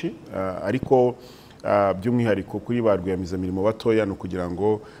ni nyinshi ariko by'umwihariko kuri ba rwiyemezamirimo batoya ni ukugira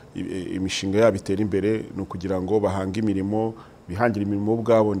ngo imishinga yabo itere imbere, ni ukugira ngo bahange imirimo, bihangira imirimo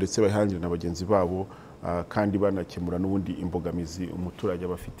ubwabo ndetse bahangire na bagenzi babo kandi banakemura n'ubundi imbogamizi umuturage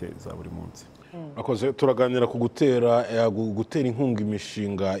aba afite za buri munsi. Akoze turaganira ku gutera inkunga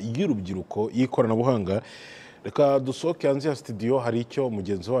imishinga y'urubyiruko y'ikoranabuhanga. Reka dusohoke hanze ya studio, hari icyo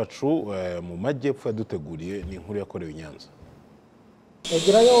mugenzi wacu mu majyepfo yaduteguriye, ni inkuru yakorewe i Nyanza.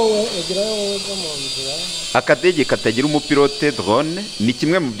 Akadege katagira umupilote drone ni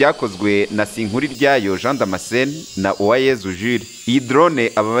kimwe mu byakozwe na Sinkuriryayo Jean Damascene na Uwayezu Jules. Iyi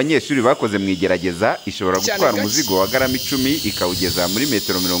drone aba banyeshuri bakoze mu igerageza ishobora gutwara umuzigo wa garama 10 ikawugeza muri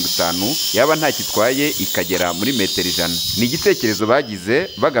metero 50, yaba nta kitwaye ikagera muri metero 100. Ni igitekerezo bagize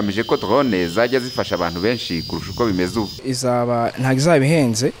bagamije ko drone zajya zifasha abantu benshi kurusha uko bimeze ubu. Ntabwo izaba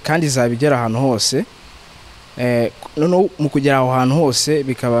ihenze kandi izabigera ahantu hose. Noneho mu kugera aho hantu hose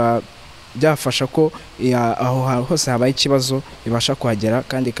bikaba byafasha ko aho hantu hose habaye ikibazo ibasha kuhagera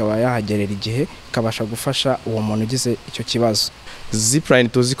kandi ikaba yahagerera igihe ikabasha gufasha uwo muntu ugize icyo kibazo. Zipline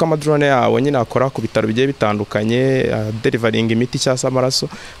tuzi ko amadrone yawo nyine akora ku bitaro bigiye bitandukanye delivering imiti cyangwa amaraso,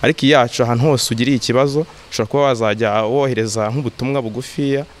 ariko iyacu ahantu hose ugiriye ikibazo ushobora kuba wazajya wohereza nk'ubutumwa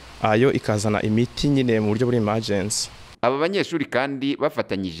bugufiya ayo ikazana imiti nyine mu buryo buri emergency. Aba banyeshuri kandi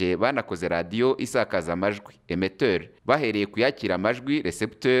bafatanyije banakoze radio isakaza amajwi emetteur, bahereye kuyakira amajwi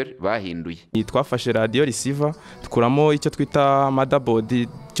recepteur bahinduye. Twafashe radio receiver tukuramo icyo twita motherboard,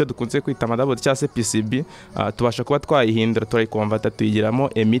 icyo dukunze kwita motherboard cyangwa se PCB, tubasha kuba twayihindura turayikonverta tuyigiramo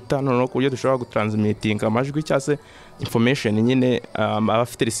emitter, noneho ku buryo dushobora gutransmittinga amajwi cyangwa se information nyine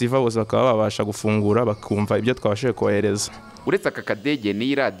abafite receiver bose bakaba babasha gufungura bakumva ibyo twabashije kohereza. Uretse aka kadege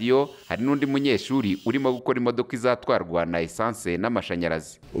n'iyi radio hari n'undi munyeshuri urimo gukora imodoka izatwarwa na essence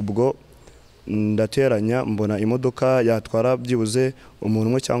n'amashanyarazi. Ubwo ndateranya mbona imodoka yatwara byibuze umuntu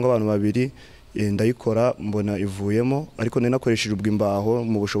umwe cyangwa abantu babiri ndayikora mbona ivuyemo ariko nari nakoresheje ubw'imbaho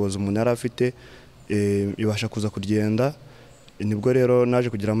mu bushobozi umuntu yari afite ibasha kuza kugenda. Nibwo rero naje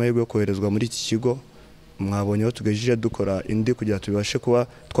kugira amahirwe yo koherezwa muri iki kigo mwabonye aho tugejeje dukora indi kugira tubashe kuba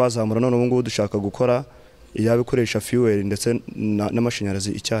twazamura none ubu ngubu dushaka gukora iyabikoresha fuel ndetse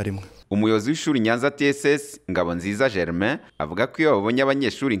n'amashanyarazi icyarimwe. Umuyobozi w'ishuri Nyanza TSS Ngabonziza Germain avuga ko iyo babonye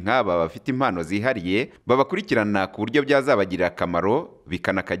abanyeshuri nk'aba bafite impano zihariye babakurikirana ku buryo byazabagirira akamaro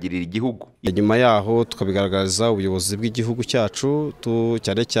bikanakagirira igihugu. Nyuma yaho tukabigaragaza ubuyobozi bw'igihugu cyacu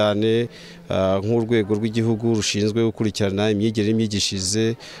cyane cyane nk'urwego rw'igihugu rushinzwe gukurikirana imyigire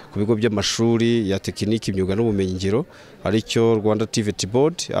n'imyigishirize ku bigo by'amashuri ya tekiniki imyuga n'ubumenyingiro aricyo RwandaTV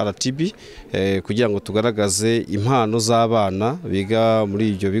Board RTB kugira ngo tugaragaze impano z'abana biga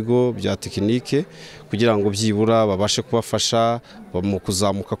muri ibyo bigo bya tekinike kugira ngo byibura babashe kubafasha mu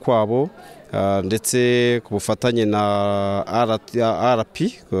kuzamuka kwabo ndetse ku bufatanye na RP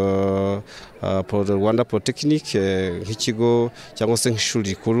Rwanda Polytechnic nk'ikigo cyangwa se nk'ishuri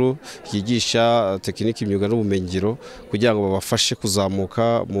rikuru ryigisha tekiniki imyuga n'ubumenyingiro kugira ngo babafashe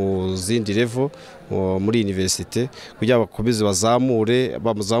kuzamuka mu zindi level muri universite kugira ngo bakomeze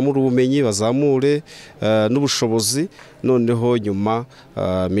bazamure ubumenyi bazamure n'ubushobozi noneho nyuma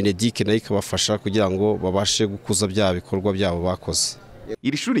Minedike nayo ikabafasha kugira ngo babashe gukuza bya bikorwa byabo bakoze.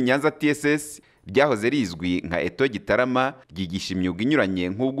 Iri shuri Nyanza TSS ryahoze rizwi nka Eto Gitarama ryigisha imyuga inyuranye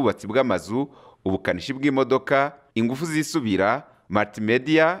nk'ubwubatsi bw'amazu, ubukanishi bw'imodoka, ingufu zisubira,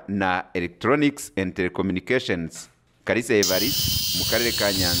 multimedia na electronics and telecommunications. Kalisa Evariste mu karere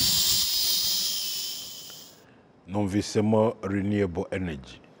ka Nyanza. Numvisemo renewable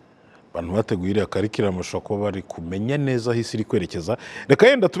energy. Abantu bateguye iriya karikira mushobora kuba bari kumenya neza aho isi iri kwerekeza. Reka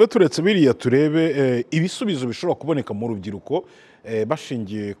yenda tube turetse biriya turebe ibisubizo bishobora kuboneka mu rubyiruko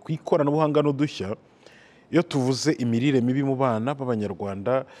bashingiye ku ikoranabuhanga n'udushya. Iyo tuvuze imirire mibi mu bana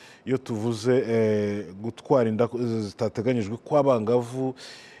b'Abanyarwanda, iyo tuvuze gutwara inda zitateganyijwe kw'abangavu,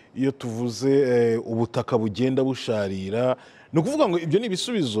 iyo tuvuze ubutaka bugenda busharira, ni ukuvuga ngo ibyo ni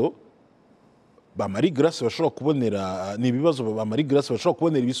ibisubizo ba Marie Grace bashobora kubonera, ni ibibazo ba Marie Grace bashobora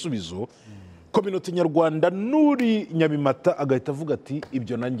kubonera ibisubizo. Community nyarwanda nuri Nyabimata agahita avuga ati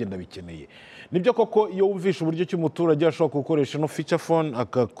ibyo nanjye ndabikeneye. Nibyo koko iyo wumvisha uburyo cy'umuturage ashobora gukoresha no feature phone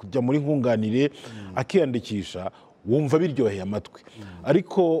akajya muri nkunganire akiyandikisha wumva biryoheye amatwi,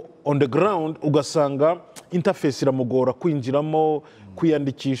 ariko on the ground ugasanga interface iramugora kwinjiramo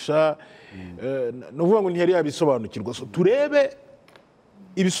kwiyandikisha, no vuga ngo ntiyari yabisobanukirwa. So turebe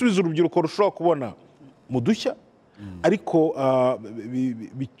ibisubizo urubyiruko rushobora kubona mu dushya ariko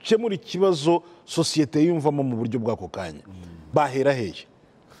bikemura ikibazo sosiyete yumvamo mu buryo bw'ako kanya. Bahera hehe?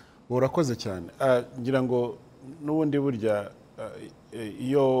 Urakoze cyane. Ngira ngo n'ubundi burya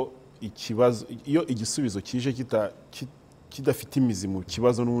iyo igisubizo kije kidafite imizi mu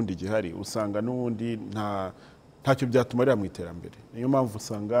kibazo n'ubundi gihari usanga n'ubundi ntacyo byatumarira mu iterambere. Niyo mpamvu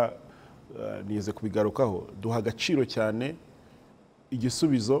usanga nize kubigarukaho duha agaciro cyane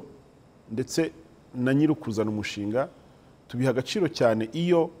igisubizo ndetse na nyirukuzana umushinga tubiha agaciro cyane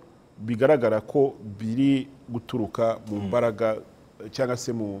iyo bigaragara ko biri guturuka mu mbaraga cyangwa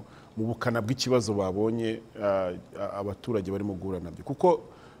se mu bukana bw'ikibazo babonye abaturage barimo guhura nabyo. Kuko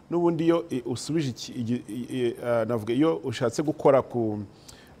n'ubundi iyo usubije navuga iyo ushatse gukora ku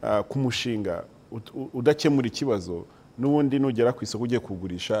mushinga udakemura ikibazo n'ubundi nugera ku isoko ugiye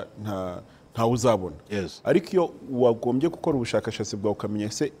kugurisha ntawe uzabona. Ariko iyo wagombye gukora ubushakashatsi bwawe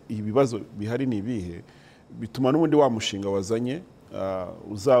ukamenya se ibibazo bihari ni ibihe, bituma n'ubundi wa mushinga wazanye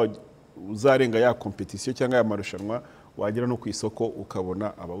uzarenga ya competition cyangwa ya marushanwa wagera no ku isoko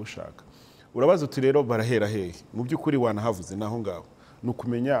ukabona abawushaka. Urabaza uti rero barahera hehe? Mu by'ukuri wanahavuze naho ngaho ni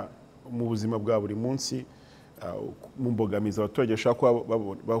ukumenya mu buzima bwa buri munsi mu mbogamizi abaturage bashaka kuba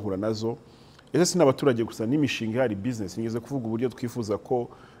bahura nazo. Ese si n'abaturage gusa n'imishinga ihari business. Nigeze kuvuga uburyo twifuza ko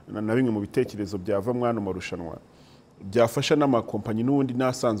na bimwe mu bitekerezo byava mwana marushanwa byafasha n'amakompanyi n'ubundi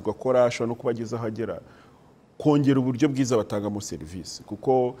nasanzwe akora ashobora no kubageza ahagera kongera uburyo bwiza batangamo serivisi.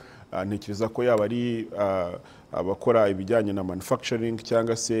 Kuko ntekereza ko yaba ari abakora ibijyanye na manufacturing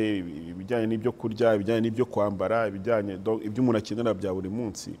cyangwa se ibijyanye n'ibyo kurya, ibijyanye n'ibyo kwambara, ibijyanye ibyo umuntu akenera bya buri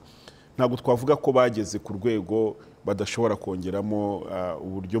munsi, ntabwo twavuga ko bageze ku rwego badashobora kongeramo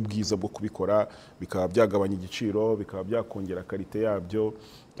uburyo bwiza bwo kubikora, bikaba byagabanya igiciro, bikaba byakongera karite yabyo,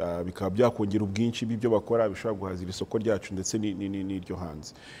 bikaba byakongera ubwinshi bw'ibyo bakora, bishobora guhazira isoko ryacu ndetse n'iryo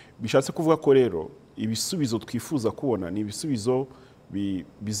hanze. Bishatse kuvuga ko rero ibisubizo twifuza kubona ni ibisubizo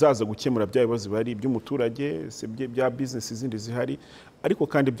bizaza gukemura bya bibazo bari by'umuturage, bya business zindi zihari, ariko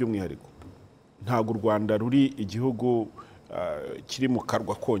kandi by'umwihariko ntabwo u Rwanda ruri igihugu kiri mu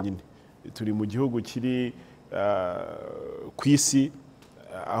karwa konyine. Turi mu gihugu kiri ku isi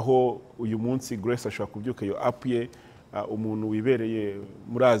aho uyu munsi Grace ashobora kubyuka iyo app ye umuntu wibereye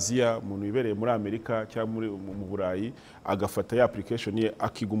muri Aziya, umuntu wibereye muri Amerika cyangwa mu Burayi agafata ya application ye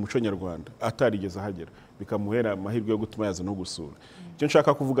akiga umuco nyarwanda atarigeze ahagera, bikamuhera amahirwe yo gutuma yaza no gusura. Icyo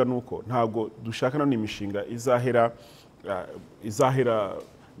nshaka kuvuga nuko ntago dushaka none imishinga izahera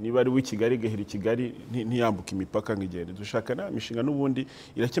niba ari w'i Kigali gahera i Kigali ntiyambuka imipaka ngigende. Dushaka na mishinga n'ubundi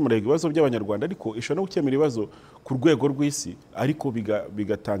irakemura ibibazo by'abanyarwanda, ariko ishobora no gukemura ibibazo ku rwego rw'isi, ariko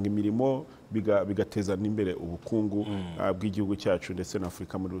bigatanga imirimo, bigateza n'imbere ubukungu bw'igihugu cyacu ndetse na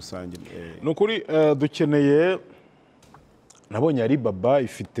Afurika muri rusange. Nukuri dukeneye, nabonye Alibaba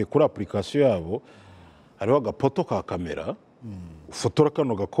ifite kuri application yabo hariho agapoto ka kamera ufotora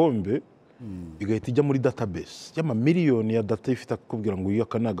kano gakombe igahita ijya muri database y'amamiliyoni ya data ifite akakubwira ngo iyo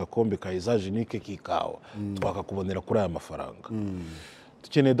aka ni agakombe ka ezajenike k'ikawa twakakubonera kuri aya mafaranga.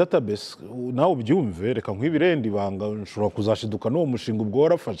 Dukeneye database nawe ubyumve, reka nk'ibirenda ibanga nshobora kuzashiduka n'uwo mushinga ubwo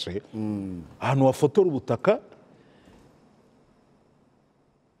warafashe ahantu wafotora ubutaka,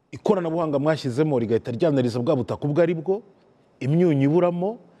 ikoranabuhanga mwashyizemo rigahita ryanariza bwa butaka ubwo ari bwo, imyunyu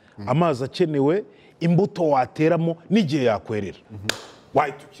iburamo, amazi akenewe, imbuto wateramo n'igihe yakwerera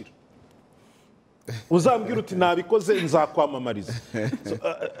wayitukira. Uzambwira uti nabikoze nzakwamamariza.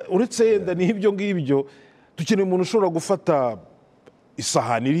 Uretse yenda n'ibyo ngibyo, dukeneye umuntu ushobora gufata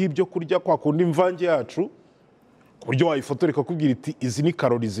isahani iriho ibyo kurya kwa kundi imvange yacu, ku buryo wayifotora ikakubwira iti izi ni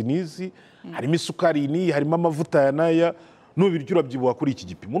karori izi n'izi, harimo isukari n'iyi, harimo amavuta ya n'aya, nubirya urabyibuha kuri iki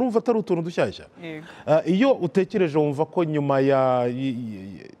gipimo. Urumva atari utuntu dushyashya? Iyo utekereje wumva ko nyuma ya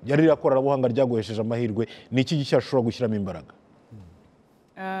ririya koranabuhanga ryaguhesheje amahirwe, ni iki gishyashya ushobora gushyiramo imbaraga?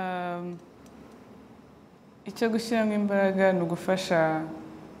 Icyo gushyiramo imbaraga ni ugufasha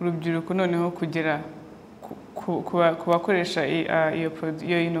urubyiruko noneho kugera ku bakoresha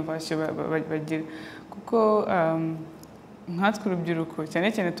iyo innovation bagira, kuko nkatwe urubyiruko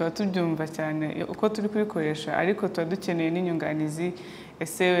cyane cyane tuba tubyumva cyane uko turi kubikoresha, ariko tuba dukeneye n'inyunganizi.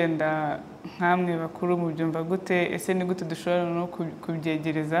 Ese wenda nkamwe bakuru mubyumva gute? Ese ni gute dushobora no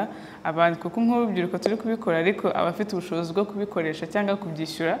kubyegereza abandi? Kuko nk'urubyiruko turi kubikora, ariko abafite ubushobozi bwo kubikoresha cyangwa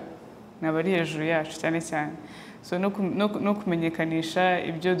kubyishyura ni abari hejuru yacu cyane cyane. So no kumenyekanisha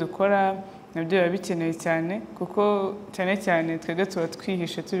ibyo dukora nabyo biba bikenewe cyane, kuko cyane cyane twebwe tuba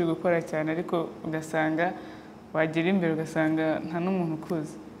twihishe turi gukora cyane, ariko ugasanga wagera imbere ugasanga nta n'umuntu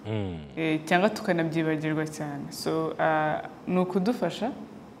ukuzi, cyangwa tukanabyibagirwa cyane. So ni ukudufasha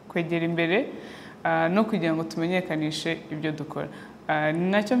kwegera imbere no kugira ngo tumenyekanishe ibyo dukora. Ni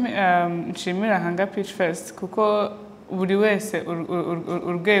nacyo nshimira Hanga Pitch Fest, kuko buri wese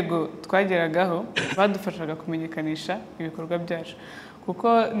urwego twageragaho badufashaga kumenyekanisha ibikorwa byacu.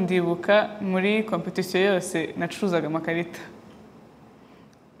 Kuko ndibuka muri competition yose nacuruzaga amakarita,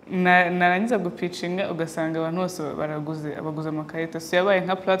 narangiza gupicinga ugasanga abantu bose baguze amakarita. So yabaye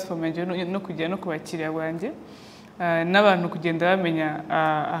nka platform no kujya no kubakiriya banjye, n'abantu kugenda bamenya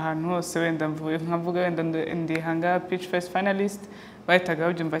ahantu hose wenda mvuye. Nkavuga wenda ndi Hanga Pitch Fest finalist, bahitaga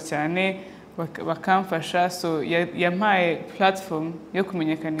babyumva cyane bakamfasha. So yampaye platform yo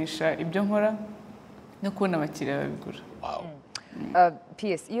kumenyekanisha ibyo nkora no kubona abakiriya babigura.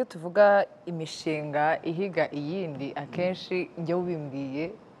 PS, iyo tuvuga imishinga ihiga iyindi, akenshi njye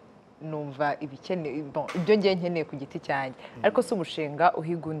ubimbwiye numva ibyo ngiye nkeneye ku giti cyanjye, ariko si umushinga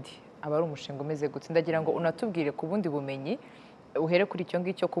uhiga undi, aba ari umushinga umeze gutya. Ndagira ngo unatubwire ku bundi bumenyi, uhere kuri icyo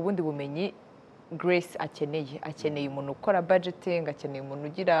ngicyo, ku bundi bumenyi Grace akeneye umuntu ukora budgeting, akeneye umuntu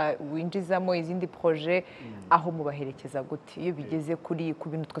ugira winjizamo izindi projet, aho mubaherekeza gute iyo bigeze ku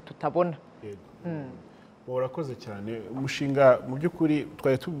bintu twe tutabona? Urakoze cyane. Umushinga mu by'ukuri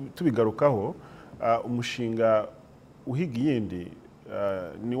twari tubigarukaho, umushinga uhiga iyindi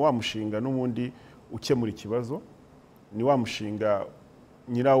ni wa mushinga n'ubundi ukemura ikibazo, ni wa mushinga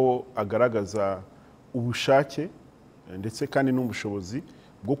nyirawo agaragaza ubushake ndetse kandi n'ubushobozi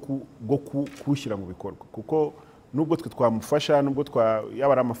bwo kuwushyira mu bikorwa. Kuko nubwo twe twamufasha, nubwo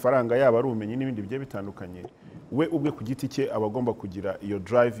yaba ari amafaranga, yaba ari ubumenyi n'ibindi bigiye bitandukanye, we ubwe ku giti cye aba agomba kugira iyo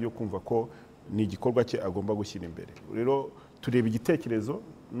drive yo kumva ko ni igikorwa cye agomba gushyira imbere. Rero tureba igitekerezo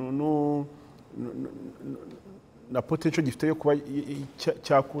na potential gifite yo kuba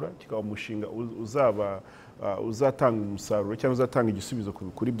cyakura kikaba umushinga uzatanga umusaruro cyangwa uzatanga igisubizo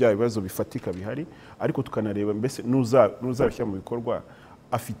kuri bya bibazo bifatika bihari, ariko tukanareba mbese n'uzabishyira mu bikorwa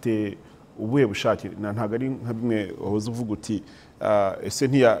afite ubuhe bushake. Ntabwo ari nka bimwe wahoze uvuga uti ese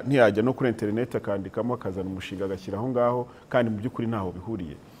ntiyajya no kuri internet akandikamo akazana umushinga agashyira aho ngaho, kandi mu by'ukuri ntaho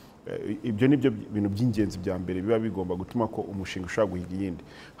bihuriye. ibyo ni byo bintu by'ingenzi bya mbere biba bigomba gutuma ko umushinga ushobora guhiga iyindi.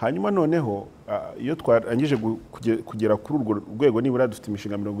 Hanyuma noneho iyo twarangije kugera kuri urwo rwego, nibura dufite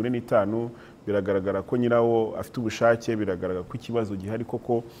imishinga 45, biragaragara ko nyirawo afite ubushake, biragaragara ko ikibazo gihari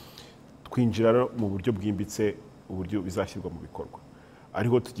koko, twinjira mu buryo bwimbitse uburyo bizashyirwa mu bikorwa.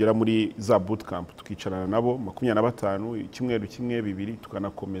 Ariho tugera muri za bootcamp, tukicarana nabo 25, icyumweru kimwe, 2,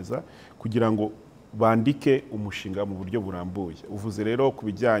 tukanakomeza kugira ngo bandike umushinga mu buryo burambuye. Uvuze rero ku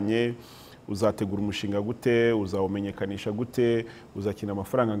bijyanye uzategura umushinga gute, uzawumenyekanisha gute, uzakina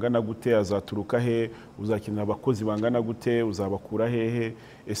amafaranga angana gute, azaturuka he, uzakina abakozi bangana gute, uzabakura hehe,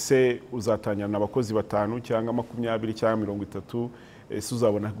 ese uzatangirana abakozi 5 cyangwa 20 cyangwa 30, ese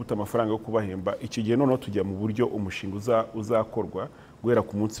uzabona gute amafaranga yo kubahemba. Icyo gihe noneho tujya mu buryo umushinga uzakorwa guhera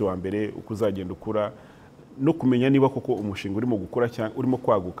ku munsi wa mbere, uko uzagenda ukura, no kumenya niba koko umushinga urimo gukura cyangwa urimo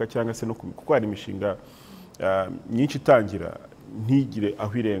kwaguka, cyangwa se no kuko hari imishinga myinshi itangira ntigire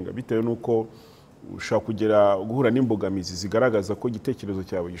aho irenga, bitewe nuko ushobora guhura n'imbogamizi zigaragaza ko igitekerezo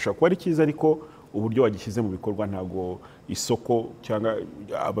cyawe gishobora kuba ari cyiza, ariko uburyo wagishyize mu bikorwa ntago isoko cyangwa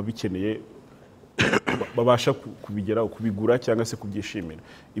ababikeneye babasha kubigeraho, kubigura cyangwa se kubyishimira.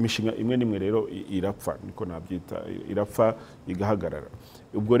 Imishinga imwe n'imwe rero irapfa, niko nabyita, irapfa igahagarara.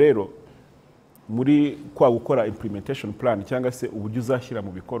 Ubwo rero muri kwa gukora implementation plan cyangwa se uburyo uzashyira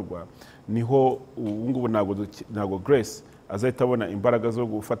mu bikorwa, niho ubungubu ntago Grace azahita abona imbaraga zo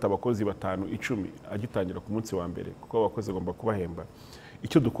gufata abakozi 5, 10 agitangira ku munsi wa mbere, kuko abakozi agomba kubahemba.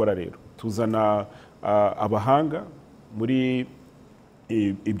 Icyo dukora rero, tuzana abahanga muri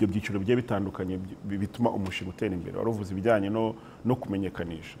ibyo byiciro bigiye bitandukanye bituma umushinga utera imbere. Waruvuze ibijyanye no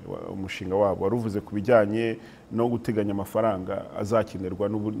kumenyekanisha umushinga wabo, waruvuze ku bijyanye no guteganya amafaranga azakenerwa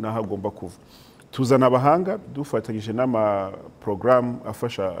n'aho agomba kuva. Tuzana abahanga dufatanyije n'ama program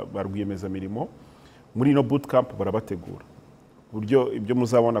afasha ba rwiyemezamirimo, muri no bootcamp barabategura buryo ibyo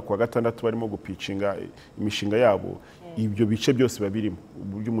muzabona kwa gatandatu barimo gupicinga imishinga yabo, ibyo bice byose babirimo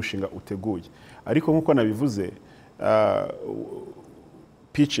uburyo umushinga uteguye. Ariko nkuko nabivuze,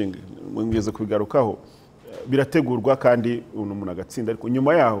 pitching ngeze kubigarukaho, birategurwa kandi umuntu agatsinda, ariko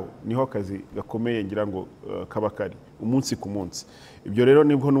nyuma yaho niho akazi gakomeye ngira ngo kaba kari umunsi ku munsi. Ibyo rero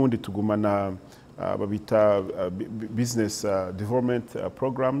nibwo n'ubundi tugumana babita business development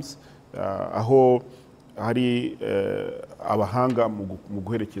programs, aho hari abahanga mu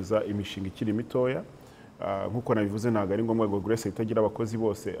guherekeza imishinga ikiri mitoya. Nkuko nabivuze, ntabwo ari ngombwa ngo Grace itagira abakozi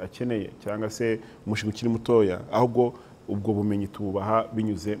bose akeneye, cyangwa se umushinga ukiri mutoya, ahubwo ubwo bumenyi tububaha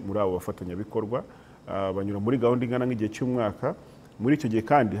binyuze muri abo bafatanyabikorwa. Banyura muri gahunda ingana nk'igihe cy'umwaka. Muri icyo gihe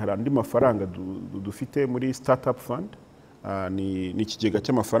kandi hari andi mafaranga dufite muri startup fund, ni ikigega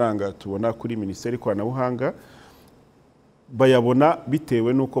cy'amafaranga tubona kuri Minisiteri y'Ikoranabuhanga. Bayabona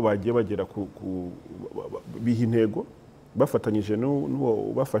bitewe n'uko bagiye bagera biha intego, bafatanyije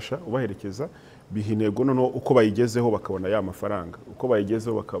n'uwo ubafasha ubaherekeza, biha intego noneho uko bayigezeho bakabona ya mafaranga, uko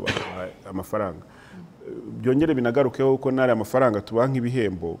bayigezeho bakabaha amafaranga. Byongere binagarukeho uko nari amafaranga tubaha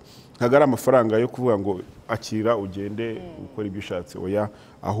nk'ibihembo, ntago ari amafaranga yo kuvuga ngo akira ugende ukora ibyo ushatse, oya,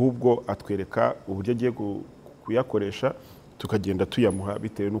 ahubwo atwereka uburyo agiye kuyakoresha, tukagenda tuyamuha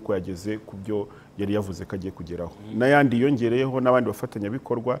bitewe n'uko yageze ku byo yari yavuze ko agiye kugeraho. N'ayandi yongereyeho n'abandi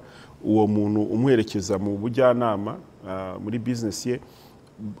bafatanyabikorwa, uwo muntu umuherekeza mu bujyanama muri business ye,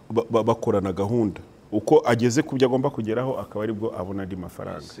 bakorana gahunda uko ageze ku byo agomba kugeraho, akaba aribwo abona andi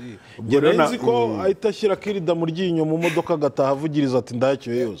mafaranga. Nzi ko ahita ashyira kirida mu ryinyo mu modoka agataha avugiriza ati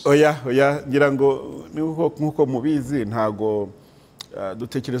ndacyo yose. Oya, ngira ngo nk'uko mubizi, ntago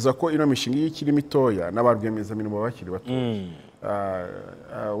dutekereza ko ino mishinga ikiri mitoya n'abarwiyemezamirimo bakiri bato.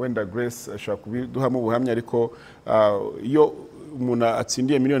 Wenda Grace ashaka kubiduhamo ubuhamya, ariko iyo umuntu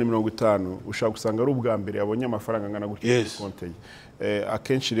atsindiye miliyoni 50, ushaka gusanga ari ubwa mbere yabonye amafaranga angana gutyo kuri konti ye.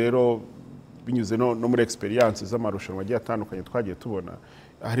 Akenshi rero binyuze no muri experience z'amarushanwa agiye atandukanye twagiye tubona,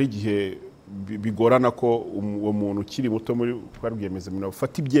 hari igihe bigorana ko uwo muntu ukiri muto muri rwiyemezamirimo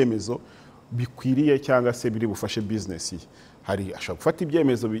ufata ibyemezo bikwiriye cyangwa se biri bufashe business ye. Hari ashaka gufata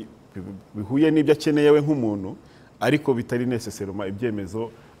ibyemezo bihuye n'ibyo akeneye we nk'umuntu, ariko bitari necessairement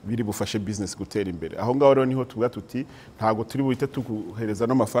ibyemezo biri bufashe business gutera imbere. Aho ngaho rero niho tuvuga tuti ntago turi buhite tuguhereza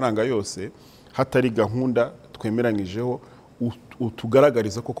n'amafaranga yose hatari gahunda twemeranyijeho,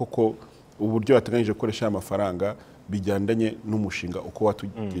 utugaragariza koko uburyo wateganyije gukoresha amafaranga bijyandanye n'umushinga uko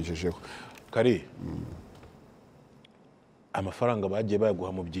watugejejeho. Kari amafaranga bagiye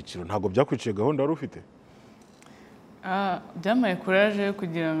bayaguha mu byiciro, ntago byakwiciye gahunda wari ufite? Byamaye kuraje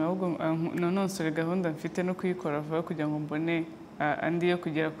kugira ngo ahubwo nononsore gahunda mfite no kuyikora vuba kugira ngo mbone andi yo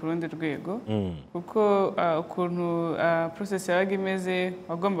kugera ku rundi rwego, kuko ukuntu process yabaga imeze,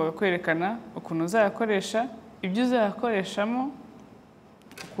 wagombaga kwerekana ukuntu uzayakoresha, ibyo uzayakoreshamo,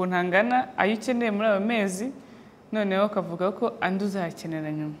 ukuntu angana ayo ukeneye muri ayo mezi noneho ukavuga ko andi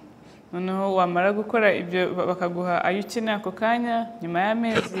uzakenera nyuma noneho wamara gukora ibyo bakaguha ayo ukeneye ako kanya nyuma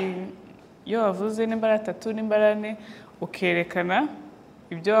y'amezi iyo wavuze nimba ari 3 nimba ari 4 ukerekana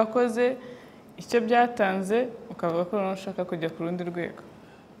ibyo wakoze icyo byatanze ukavuga ko ushaka kujya ku rundi rwego.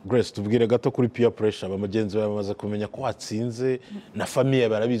 Grace, tubwire gato kuri peer pressure abamugenzi bawe bamaze kumenya ko watsinze na famille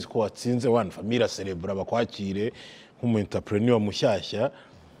barabizi ko watsinze one famille celebrate bakwakire nk'umu entrepreneur mushyashya.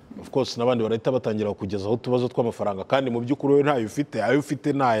 Of course nabandi barahita batangira kugezaho tubazo tw'amafaranga kandi mu by'ukuri we ntayo ufite ayo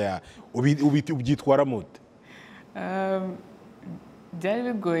ufite naya ubyitwara mute? Byari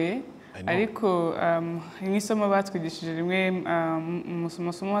bigoye ariko nk'isomo batwigishije rimwe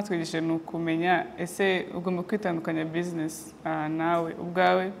amasomo batwigishije ni ukumenya ese ugomba kwitandukanya business nawe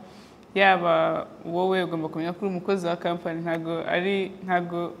ubwawe yaba wowe ugomba kumenya ko uri umukozi wa company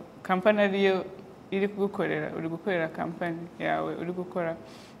ntago company ariyo iri kugukorera uri gukorera company yawe uri gukora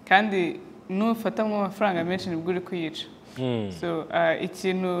kandi nufatamo amafaranga menshi nibwo uri kuyica. So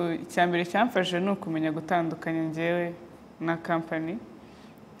ikintu cya mbere cyamfashe ni ukumenya gutandukanya njyewe na company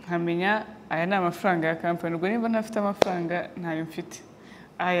nkamenya aya ni amafaranga ya company ubwo nimba ntafite amafaranga ntayo mfite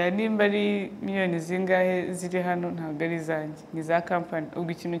aya nimba ari miliyoni zingahe ziri hano ntabwo ari izanjye ni za company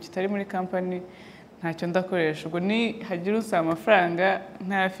ubwo ikintu kitari muri company ntacyo ndakoresha ubwo ni hagira usaba amafaranga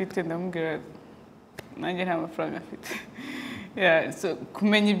ntayafite ndamubwira nanjye nta mafaranga afite. So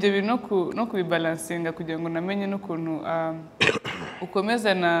kumenya ibyo bintu no kubibalansinga kugira ngo namenye n'ukuntu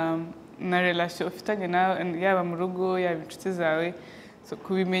ukomeza na relation ufitanye yaba mu rugo yaba inshuti zawe. So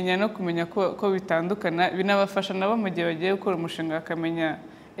kubimenya no kumenya ko bitandukana binabafasha nabo mu gihe bagiye gukora umushinga bakamenya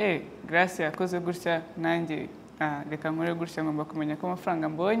Grace yakoze gutya nanjye reka nkore gutya ngomba kumenya ko amafaranga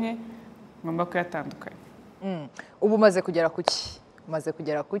mbonye ngomba kuyatandukanya. Ubu umaze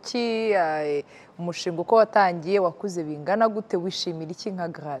kugera kuki umushinga uko watangiye wakuze bingana gute wishimira iki nka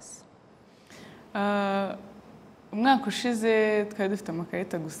Grace? Umwaka ushize twari dufite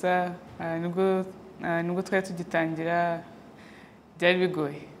amakarita gusa nibwo twari tugitangira byari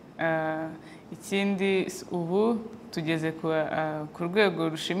bigoye. Ikindi ubu tugeze ku rwego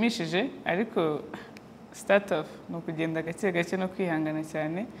rushimishije ariko start off ni ukugenda gake gake no kwihangana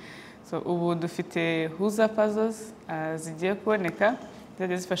cyane. So ubu dufite huza puzzles zigiye kuboneka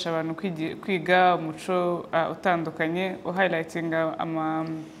zajya zifasha abantu kwiga umuco utandukanye highlightinga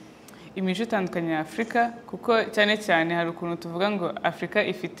imico itandukanye ya Afurika kuko cyane cyane hari ukuntu tuvuga ngo Afurika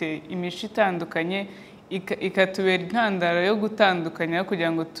ifite imico itandukanye ikatubera intandaro yo gutandukanya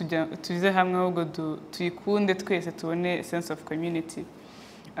kugira ngo tuze hamwe ahubwo tuyikunde twese tubone sense of community.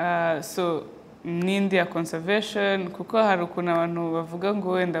 So n'indi ya conservation kuko hari ukuntu abantu bavuga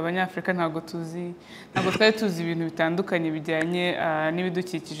ngo wenda abanyafurika ntabwo twari tuzi ibintu bitandukanye bijyanye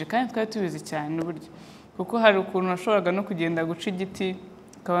n'ibidukikije kandi twari tubizi cyane n'uburyo kuko hari ukuntu washoboraga no kugenda guca igiti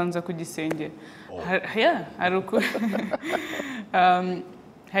ukabanza kugisengera.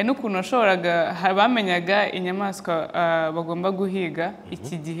 Hari n'ukuntu washoboraga bamenyaga inyamaswa bagomba guhiga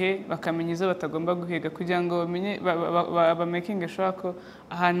iki gihe bakamenya izo batagomba guhiga kugira ngo bamakinge sure ko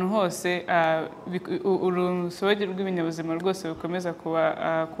ahantu hose urusobe rw'ibinyabuzima rwose rukomeza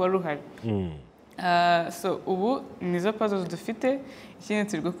kuba ruhari. So ubu nizo puzzles dufite. Ikindi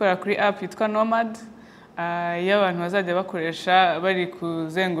turi gukora kuri app yitwa Nomad iyo abantu bazajya bakoresha bari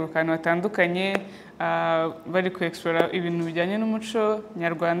kuzenguruka ahantu hatandukanye bari ku-explora ibintu bijyanye n'umuco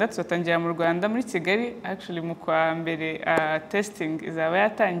nyarwanda. Tuzatangira mu Rwanda muri Kigali actually mu kwa mbere testing izaba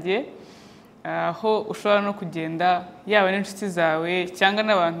yatangiye aho ushobora no kugenda yaba n'inshuti zawe cyangwa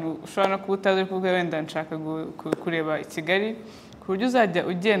n'abantu ushobora no kuba utazi kuvuga wenda nshaka kureba i Kigali ku buryo uzajya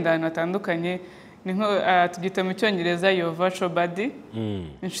ugenda ahantu hatandukanye ni nko tubyita mu cyongereza your virtual body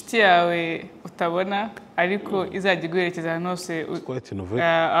inshuti yawe utabona ariko izajya iguherekeza ahantu hose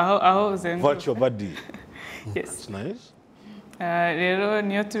aho uzenguruka virtual body. Yes. That's nice. Rero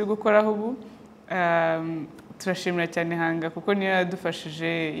niyo turi gukoraho ubu turashimira cyane Hanga kuko niyo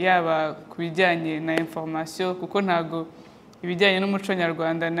yadufashije yaba ku bijyanye na information kuko ntago ibijyanye n'umuco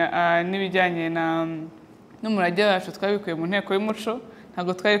nyarwanda n'ibijyanye n'umurage wacu twabikuye mu nteko y'umuco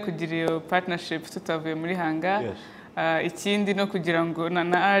ntago twari kugira iyo partnership tutavuye muri Hanga. Ikindi no kugira ngo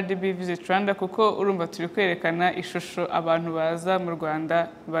na RDB Visit Rwanda kuko urumva turi kwerekana ishusho abantu baza mu Rwanda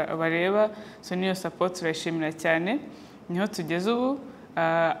bareba. So niyo support turashimira cyane. Niho tugeze ubu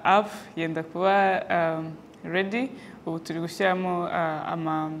app yenda kuba ready. Ubu turi gushyiramo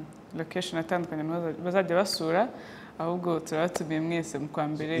ama location atandukanye bazajya basura ahubwo turabatumiye mwese mu kwa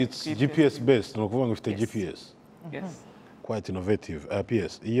mbere. It's GPS based no kuvuga ngo ifite GPS. Yes. Quite innovative.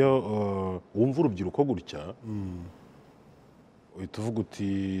 PS iyo wumva urubyiruko gutya uhita uvuga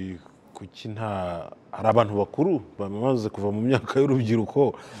uti kuki nta hari abantu bakuru bamaze kuva mu myaka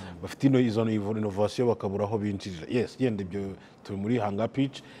y'urubyiruko bafite izo innovation bakabura aho binjirira yes yenda ibyo turi muri Hanga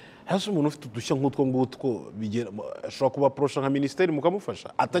Pitch hasi umuntu ufite udushya nk'utwo ngutwo ashobora kuba approach nka ministeri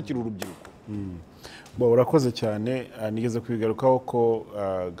mukamufasha atakira urubyiruko. Urakoze cyane nigeze kwigarukaho ko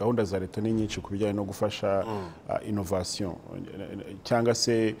gahunda za leta ni nyinshi ku bijyanye no gufasha innovation cyangwa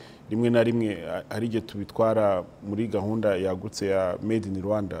se rimwe na rimwe hari igihe tubitwara muri gahunda yagutse ya Made in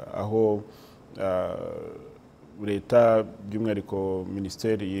Rwanda aho leta by'umwihariko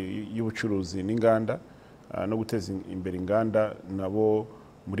Minisiteri y'Ubucuruzi n'Inganda no guteza imbere inganda nabo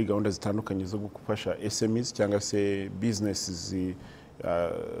muri gahunda zitandukanye zo gufasha SMEs cyangwa se businesses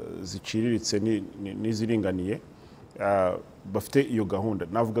ziciriritse n'iziringaniye bafite iyo gahunda.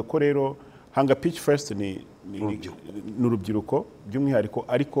 Navuga ko rero Hanga Pitch Fest ni urubyiruko by'umwihariko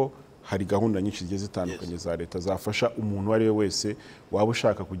ariko hari gahunda nyinshi zigiye zitandukanye za leta zafasha umuntu uwo ari we wese waba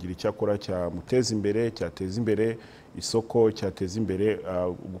ushaka kugira icyo akora cyamuteza imbere, cyateza imbere isoko, cyateza imbere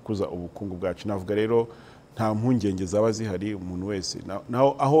gukuza ubukungu bwacu. Navuga rero nta mpungenge zaba zihari umuntu wese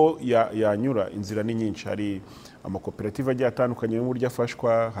naho aho yanyura inzira ni nyinshi. Hari amakoperative agiye atandukanye y'uburyo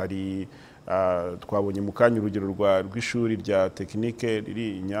afashwa, hari twabonye mu kanya urugero rw'ishuri rya tekinike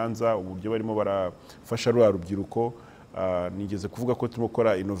riri i Nyanza uburyo barimo barafasha rwa rubyiruko. Nigeze kuvuga ko turimo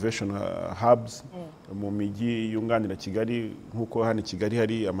gukora innovation hubs mu mijyi yunganira Kigali nk'uko hano i Kigali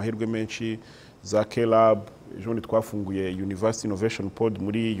hari amahirwe menshi za K-Lab. Ejo twafunguye University Innovation Pod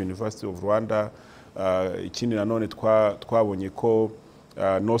muri University of Rwanda. Ikindi nanone twabonye ko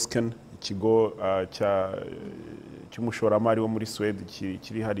Nosken ikigo cy'umushoramari wo muri Sweden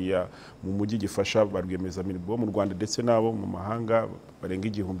kiri hariya mu mujyi gifasha ba rwiyemezamirimo bo mu Rwanda ndetse nabo mu mahanga barenga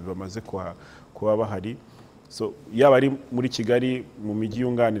 1000 bamaze kuba bahari. So yaba ari muri Kigali mu mijyi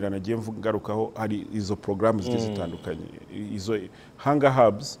yunganira nagiye ngarukaho hari izo programs zigiye zitandukanye. Izo Hanga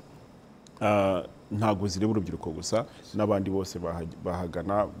Hubs ntago ziri mu rubyiruko gusa n'abandi bose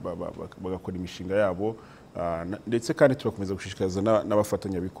bahagana bagakora imishinga yabo ndetse kandi turakomeza gushishikariza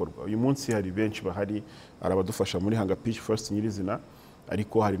n'abafatanyabikorwa. Uyu munsi hari benshi bahari arabadufasha muri Hanga Pitch Fest nyirizina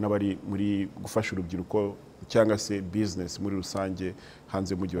ariko hari n'abari muri gufasha urubyiruko cyangwa se business muri rusange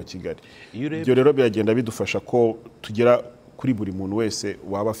hanze y'umujyi wa Kigali. Ibyo rero biragenda bidufasha ko tugera kuri buri muntu wese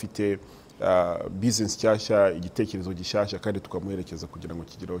waba afite business cyashya, igitekerezo gishyashya kandi tukamuherekeza kugira ngo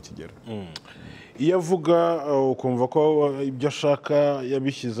kigereho kigera. Iyo avuga ukumva ko ibyo ashaka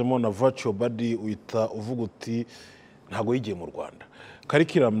yabishyizemo na virtual body uhita uvuga uti ntago yigiye mu Rwanda.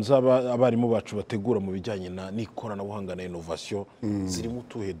 Curriculum abarimu bacu bategura mu bijyanye n'ikoranabuhanga na innovation zirimo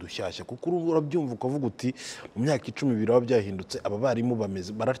utuhe dushyashya kuko urabyumva ukavuga uti mu myaka 10 biraba byahindutse aba barimu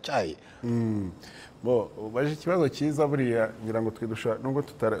bameze baracyaye. Baje ikibazo cyiza buriya ngira ngo twidusha nubwo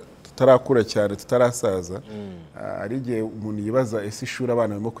tutarakura cyane tutarasaza ari igihe umuntu yibaza ese ishuri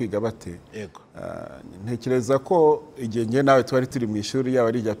abana barimo kwiga bate. Ntekereza ko igihe ngiye nawe twari turi mu ishuri yaba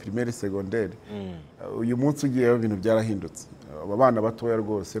ari irya primaire secondaire uyu munsi ugiyeho ibintu byarahindutse. Abana batoya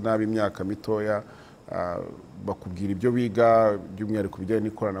rwose n'ab'imyaka mitoya bakubwira ibyo biga by'umwihariko bijyanye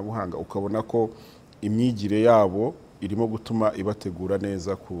n'ikoranabuhanga ukabona ko imyigire yabo irimo gutuma ibategura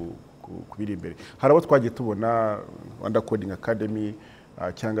neza kubiri imbere. Hari abo twagiye tubona Rwanda Coding Academy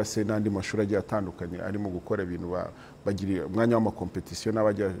cyangwa se n'andi mashuri agiye atandukanye arimo gukora ibintu bagira umwanya w'amakompetisiyo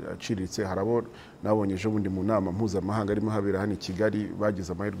n'abajya aciriritse. Hari abo nabonye ejo bundi mu nama mpuzamahanga arimo habera hano i Kigali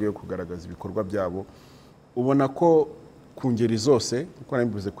bagize amahirwe yo kugaragaza ibikorwa byabo. Ubona ko ku ngeri zose uko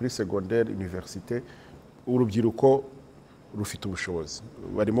nabivuze kuri secondaire université urubyiruko rufite ubushobozi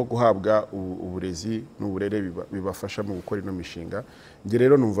barimo guhabwa uburezi n'uburere bibafasha mu gukora ino mishinga. Nge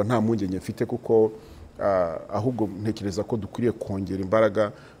rero numva nta mpungenge mfite kuko ahubwo ntekereza ko dukwiriye kongera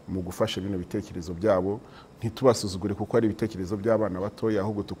imbaraga mu gufasha bino bitekerezo byabo ntitubasuzugure kuko ari ibitekerezo by'abana batoya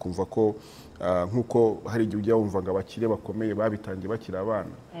ahubwo tukumva ko nkuko hari igihe ujya wumva ngo abakire bakomeye babitangiye bakiri abana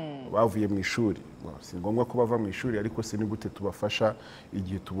bavuye mu ishuri. Si ngombwa ko bava mu ishuri ariko se ni gute tubafasha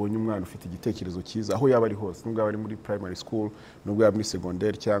igihe tubonye umwana ufite igitekerezo cyiza aho yaba ari hose nubwo ari muri primary school nubwo yaba muri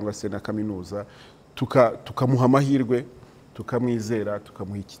secondaire cyangwa se na kaminuza tukamuha amahirwe tukamwizera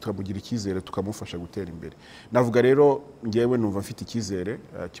tukamugira icyizere tukamufasha gutera imbere. Navuga rero ngewe numva mfite icyizere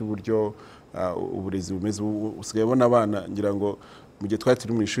cy'uburyo uburezi bumeze. Usigaye ubona abana ngira ngo mu gihe twari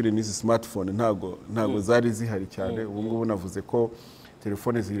turi mu ishuri n'izi smartphone ntago zari zihari cyane. Ubu ngubu navuze ko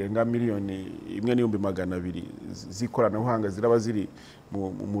telefone zirenga 1,200,000 z'ikoranabuhanga ziraba ziri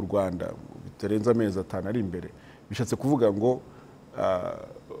mu Rwanda bitarenze amezi 5 ari imbere. Bishatse kuvuga ngo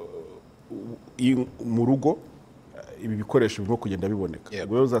mu rugo ibi bikoresho birimo kugenda biboneka.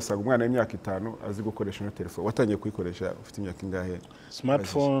 Ubwo uzasanga umwana w'imyaka 5 azi gukoresha no telefone watangiye kuyikoresha ufite imyaka ingahe?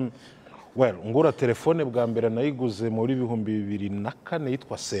 Smartphone well ngura telefone bwa mbere nayiguze muri 2004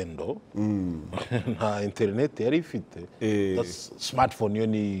 yitwa Sendo nta internet yari ifite smartphone yo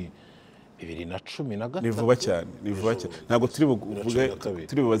ni 2013 ni vuba cyane ntabwo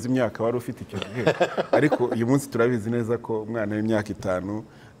turi bubaze imyaka wari ufite icyo gihe ariko uyu munsi turabizi neza ko umwana w'imyaka 5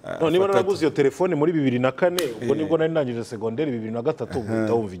 niba naraguze iyo telefone muri 2004 ubwo nibwo nari ndangije secondaire 2003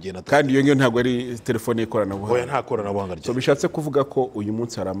 ubwo wumva igena kandi iyo ngiyo ntabwo ari telefone y'ikoranabuhanga oya nta koranabuhanga so bishatse kuvuga ko uyu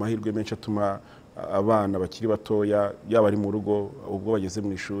munsi hari amahirwe menshi atuma abana bakiri batoya yaba ari mu rugo ubwo bageze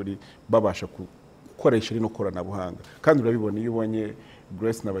mu ishuri babasha gukoresha rino koranabuhanga kandi urabibona iyo ubonye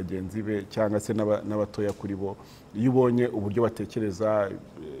Grace na bagenzi be cyangwa se n'abatoya kuri bo iyo ubonye uburyo batekereza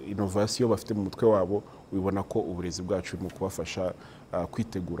innovation bafite mu mutwe wabo ubibona ko uburezi bwacu mu kubafasha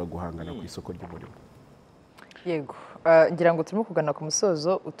kwitegura guhangana ku isoko ry'umurimo. Yego ngira ngo turimo kugana ku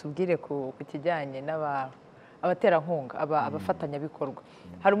musozo utubwire ku kijyanye abaterankunga abafatanyabikorwa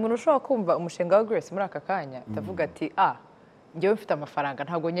hari umuntu ushobora kumva umushinga wa Grace muri aka kanya atavuga ati njyewe mfite amafaranga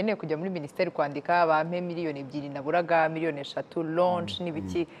ntabwo nkeneye kujya muri minisiteri kwandika bampe 2 miliyoni naburaga 3 miliyoni launch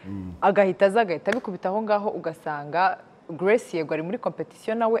n'ibiki agahita bikubita aho ngaho ugasanga Grace yego ari muri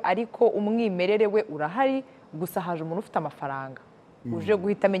competition nawe ariko umwimerere we urahari gusa haje umuntu ufite amafaranga uje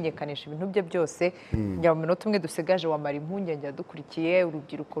guhita amenyekanisha ibintu bye byose njya mu minota umwe dusigaje wa mari impungenge dukurikiye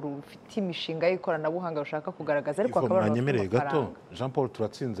urubyiruko rufite imishinga y'ikoranabuhanga rushaka kugaragaza ariko akaba nyemereye gato Jean Paul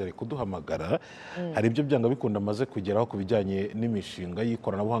turatsinze ari kuduhamagara hari ibyo byanga bikunda amaze kugeraho ku bijyanye n'imishinga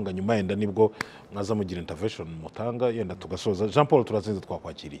y'ikoranabuhanga nyuma yenda nibwo mwaza mugira intervention mutanga yenda tugasoza Jean Paul turatsinze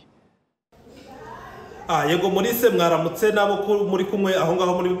twakwakiriye yego muri se mwaramutse nabo muri kumwe aho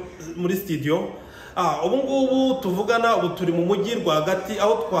ngaho muri studio ubu ngubu tuvugana ubu turi mu mujyi rwagati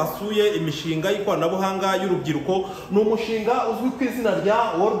aho twasuye imishinga y'ikoranabuhanga y'urubyiruko ni umushinga uzwi ku izina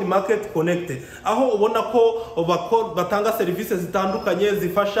rya World Market Connect aho ubona ko batanga serivisi zitandukanye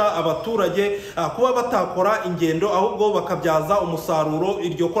zifasha abaturage kuba batakora ingendo ahubwo bakabyaza umusaruro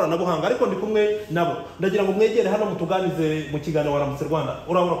iryo koranabuhanga ariko ndi kumwe nabo ndagira ngo mwegere hano mutuganize mu kiganiro waramutse Rwanda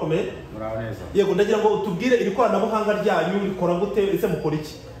urabona komeye neza yego ndagira ngo utubwire iri koranabuhanga ryanyu rikora gute ese mukora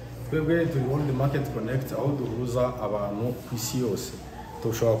iki twebwe turi World Market Connect aho duhuza abantu ku isi yose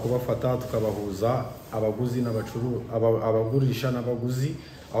dushobora kubafata tukabahuza abaguzi abagurisha n'abaguzi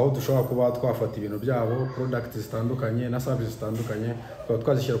aho dushobora kuba twafata ibintu byabo product zitandukanye na services zitandukanye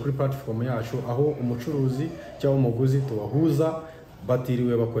twazishyira kuri platform yacu aho umucuruzi cyangwa umuguzi tubahuza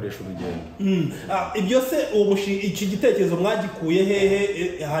batiriwe bakoresha urugendo ibyo se iki gitekerezo mwagikuye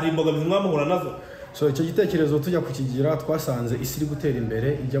hehe hari imbogamizi mwamuhura nazo so icyo gitekerezo tujya kukigira twasanze isi iri gutera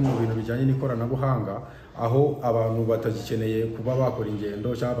imbere ijya mu bintu bijyanye n'ikoranabuhanga aho abantu batagikeneye kuba bakora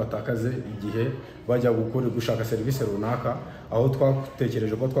ingendo cyangwa batakaze igihe bajya gushaka serivisi runaka aho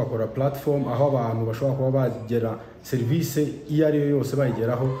twatekereje ko twakora platform aho abantu bashobora kuba bagera serivisi iyo ari yo yose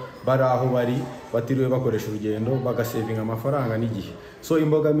bayigeraho bari aho bari batiriwe bakoresha urugendo bagasevinga amafaranga n'igihe so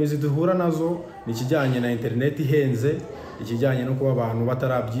imbogamizi duhura nazo ni ikijyanye na internet ihenze ikijyanye no kuba abantu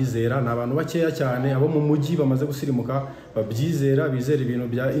batarabyizera na abantu bakeya cyane abo mu mujyi bamaze gusirimuka babyizera bizera ibintu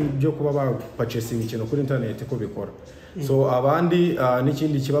byo kuba bapurchasinga ikintu kuri internet ko bikora so abandi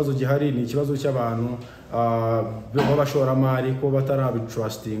n'ikindi kibazo gihari ni ikibazo cy'abantu b'abashoramari ko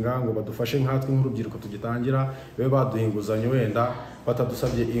batarabitrustinga ngo badufashe nkatwe nk'urubyiruko tugitangira babe baduha inguzanyo wenda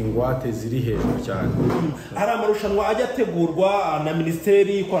batadusabye ingwate ziri hejuru cyane hari amarushanwa ajya ategurwa na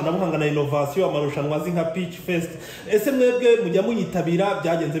Minisiteri y'Ikoranabuhanga na Innovation amarushanwa Hanga Pitch Fest ese mwebwe mujya muyitabira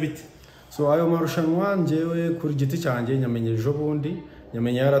byagenze bite so ayo marushanwa njyewe kuri giti cyanjye nyamenye ejo bundi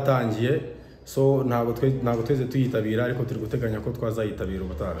nyamenye yaratangiye so ntabwo tweze tuyitabira ariko turi guteganya ko twazayitabira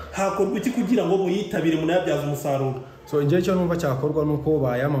ubutaha hakorwa iki kugira ngo muyitabire munayabyaza umusaruro so njye cyo numva cyakorwa nuko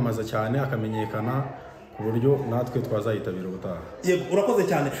bayamamaza cyane akamenyekana ku buryo natwe twazayitabira ubutaha yego urakoze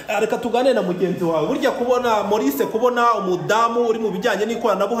cyane reka tugane na mugenzi wawe burya kubona Maurice kubona umudamu uri mu bijyanye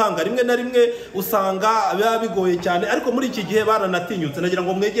n'ikoranabuhanga rimwe na rimwe usanga biba bigoye cyane ariko muri iki gihe baranatinyutse nagira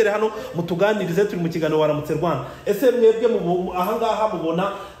ngo mwegere hano mutuganirize turi mu kiganiro waramutse Rwanda ese mwebwe ahangaha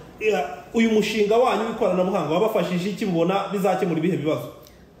mubona uyu mushinga wanyu w'ikoranabuhanga wabafashije iki mubona bizakemura ibihe bibazo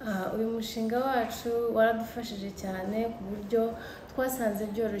uyu mushinga wacu waradufashije cyane ku buryo twasanze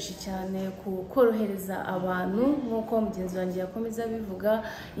byoroshye cyane korohereza abantu nk'uko mugenzi wanjye yakomeza bivuga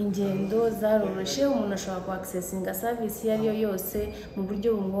ingendo zaroroshye umuntu ashobora kuaccessinga service iyo ari yo yose mu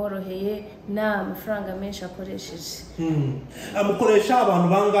buryo bumworoheye nta mafaranga menshi akoresheje mukoresha abantu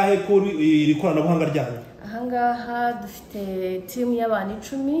bangahe kuri iri koranabuhanga ryanyu ahangaha dufite timu y'abantu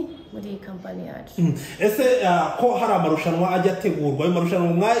 10 muri iyi kampani yacu ese ko hari amarushanwa ajya ategurwa ayo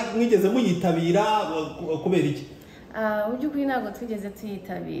marushanwa mwigeze muyitabira kubera iki mu by'ukuri ntabwo twigeze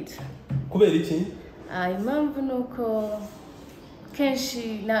tuyitabira kubera iki impamvu ni uko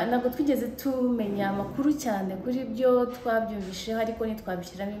kenshi ntabwo twigeze tumenya amakuru cyane kuri byo twabyumvisheho ariko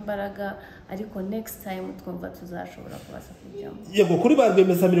ntitwabishyiramo imbaraga ariko next time twumva tuzashobora kubasha kujyamo. Yego, kuri ba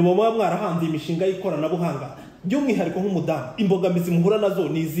rwiyemezamirimo muba mwarahanze imishinga y'ikoranabuhanga by'umwihariko nk'umudamu, imbogamizi muhura nazo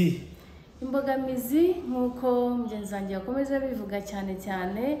ni izihe? Imbogamizi nk'uko mugenzi wanjye yakomeza bivuga cyane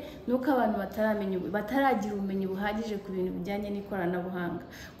cyane nuko abantu bataragira ubumenyi buhagije ku bintu bijyanye n'ikoranabuhanga,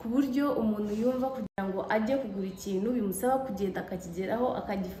 ku buryo umuntu yumva kugira ngo ajye kugura ikintu bimusaba kugenda akakigeraho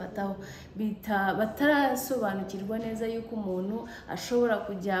akagifataho, batarasobanukirwa neza yuko umuntu ashobora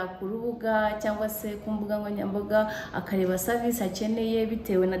kujya ku rubuga cyangwa se ku mbuga nkoranyambaga akareba service akeneye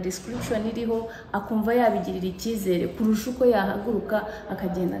bitewe na description iriho akumva yabigirira icyizere kurusha uko yahaguruka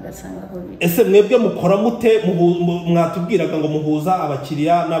akagenda agasanga aho. Ese mwebwe mukora mute? Mwatubwiraga ngo muhuza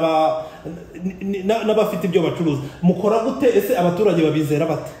abakiriya n'abafite ibyo bacuruza, mukora gute? Ese abaturage babizera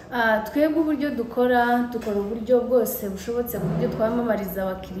bate? Twebwe uburyo dukora uburyo bwose bushobotse ku buryo twamamariza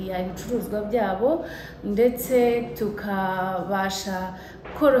abakiriya ibicuruzwa byabo ndetse tukabasha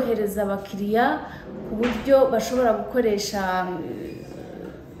korohereza abakiriya ku buryo bashobora gukoresha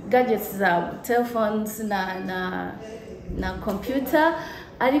gadgets zabo, telephones na computer,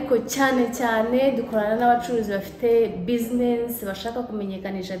 ariko cyane cyane dukorana n'abacuruzi bafite business bashaka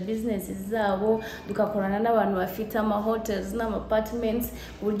kumenyekanisha business zabo, dukakorana n'abantu bafite hotels n'ama apartments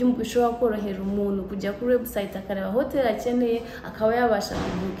ku buryo bishobora korohera umuntu kujya kuri website akareba hotel akeneye akaba yabasha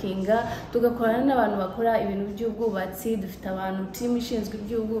kubukinga. Tugakorana n'abantu bakora ibintu by'ubwubatsi, dufite abantu team ishinzwe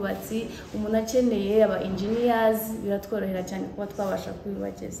iby'ubwubatsi, umuntu akeneye aba engineers, biratworohera cyane kuba twabasha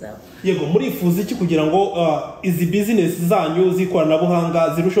kubibagezaho. Yego, murifuza iki kugira ngo izi business zanyu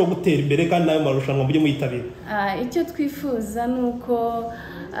z'ikoranabuhanga zirushaho gutera imbere kandi nayo marushanwa mujye muyitabira? Icyo twifuza nuko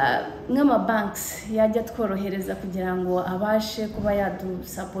nk'amabanks yajya tworohereza kugira ngo abashe kuba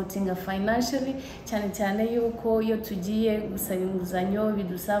yadusapotinga financially, cyane cyane yuko iyo tugiye gusaba inguzanyo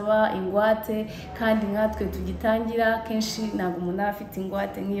bidusaba ingwate kandi nkatwe tugitangira kenshi ntabwo umuntu afite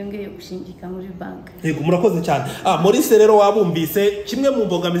ingwate nk'iyo ngiyo gushingika muri bank. Yego, murakoze cyane. Muri rero wabumvise kimwe mu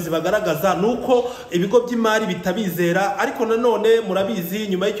mbogamizi bagaragaza nuko ibigo by'imari bitabizera, ariko nanone murabizi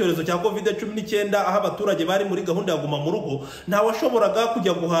nyuma y'icyorezo cya COVID-19 aho abaturage bari muri gahunda ya guma mu rugo, nta washoboraga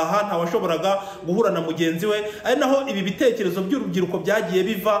kujya guhaha, nta washoboraga guhura na mugenzi we, ari naho ibi bitekerezo by'urubyiruko byagiye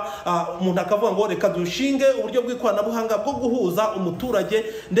biva, umuntu akavuga ngo reka dushinge uburyo bw'ikoranabuhanga bwo guhuza umuturage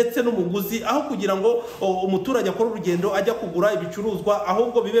ndetse n'umuguzi, aho kugira ngo umuturage akore urugendo ajya kugura ibicuruzwa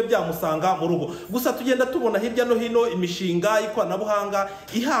ahubwo bibe byamusanga mu rugo. Gusa tugenda tubona hirya no hino imishinga y'ikoranabuhanga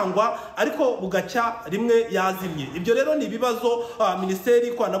ihangwa ariko bugacya rimwe yazimye. Ibyo rero ni ibibazo Minisiteri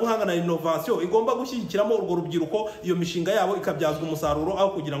y'Ikoranabuhanga na Innovation igomba gushyigikiramo urwo rubyiruko, iyo mishinga yabo ikabyazwa umusaruro aho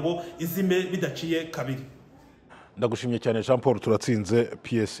kugira ngo izime bidaciye kabiri. Ndagushimye cyane Jean Paul, turatsinze.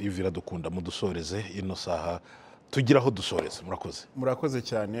 PS Ivira dukunda mudusoreze ino saha tugira aho dusoreze. Murakoze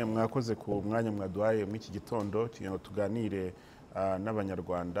cyane, mwakoze ku mwanya mwaduhaye muri iki gitondo kugira ngo tuganire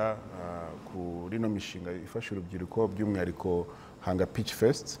n'abanyarwanda kuri no mishinga ifasha urubyiruko by'umwihariko Hanga Pitch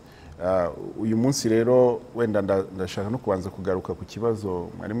Fest. Uyu munsi rero wenda ndashaka no kubanza kugaruka ku kibazo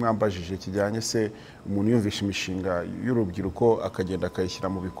mwari mwambajije kijyanye se umuntu yumvisha imishinga y'urubyiruko akagenda akayishyira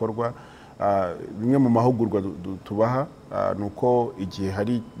mu bikorwa. Bimwe mu mahugurwa tubaha nuko igihe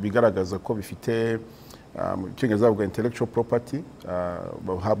hari bigaragaza ko bifite mu cyongereza bavuga intellectual property,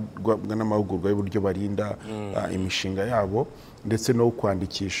 bahabwa n'amahugurwa y'uburyo barinda imishinga yabo ndetse no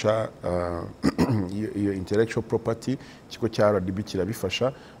kwandikisha iyo intellectual property. Ikigo cya RDB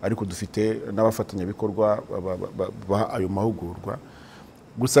kirabifasha, ariko dufite n'abafatanyabikorwa ayo mahugurwa.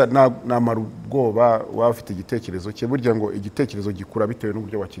 Gusa namara ubwoba waba ufite igitekerezo cye, burya ngo igitekerezo gikura bitewe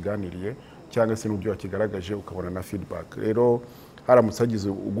n'uburyo wakiganiriye cyangwa se n'uburyo wakigaragaje ukabona na feedback. Rero haramutse hagize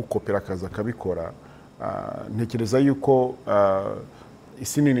ugukopera akazi akabikora, ntekereza yuko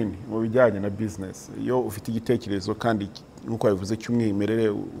isi ni nini mu bijyanye na business. Iyo ufite igitekerezo kandi nk'uko bivuze cy'umwimerere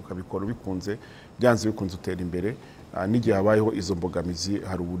ukabikora ubikunze, byanze bikunze utera imbere. N'igihe habayeho izo mbogamizi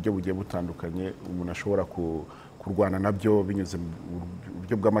hari uburyo bugiye butandukanye umuntu ashobora kurwana nabyo binyuze mu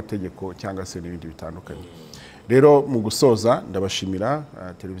buryo bw'amategeko cyangwa se n'ibindi bitandukanye. Rero mu gusoza ndabashimira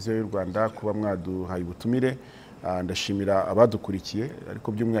televiziyo y'u Rwanda kuba mwaduhaye ubutumire. Ndashimira abadukurikiye,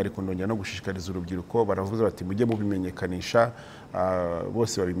 ariko by'umwihariko ndongera no gushishikariza urubyiruko. Baravuze bati mujye mubimenyekanisha,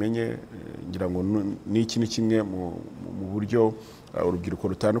 bose babimenye. Ngira ngo n'iki ni kimwe mu buryo urubyiruko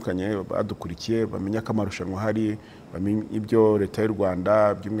rutandukanye badukurikiye bamenya ko amarushanwa hari, bamenya ibyo leta y'u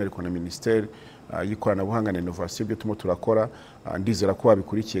Rwanda by'umwihariko na Minisiteri y'Ikoranabuhanga na Innovation byo turimo turakora. Ndizera ko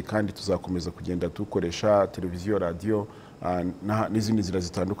babikurikiye kandi tuzakomeza kugenda dukoresha televiziyo, radio n'izindi nzira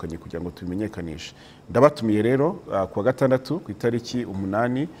zitandukanye kugira ngo tubimenyekanishe. Ndabatumiye rero kuwa gatandatu ku itariki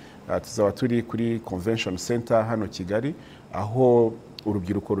 8 tuzaba turi kuri Convention Center hano Kigali. aho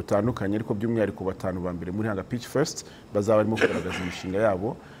urubyiruko rutandukanye ariko by'umwihariko batanu ba mbere muri Hanga Pitch Fest bazaba barimo kugaragaza imishinga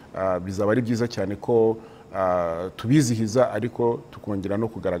yabo. Bizaba ari byiza cyane ko tubizihiza ariko tukongera no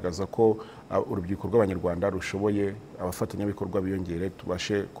kugaragaza ko urubyiruko rw'abanyarwanda rushoboye, abafatanyabikorwa biyongere,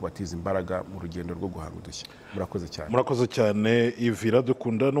 tubashe kubatiza imbaraga mu rugendo rwo guhanga udushya. Murakoze cyane. Murakoze cyane. Ivira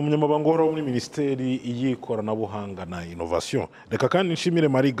dukunda n'umunyamabanga uhoraho muri Minisiteri y'Ikoranabuhanga na Innovation. Reka kandi nshimire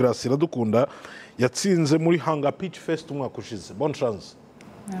Marie Grace Iradukunda yatsinze muri Hanga Pitch Fest umwaka ushize. Bonne chance.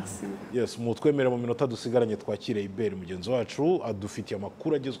 Merci. Yes, mutwemere mu minota dusigaranye twakire Iberi mugenzi wacu adufitiye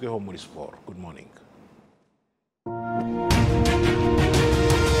amakuru agezweho muri sport. Good morning.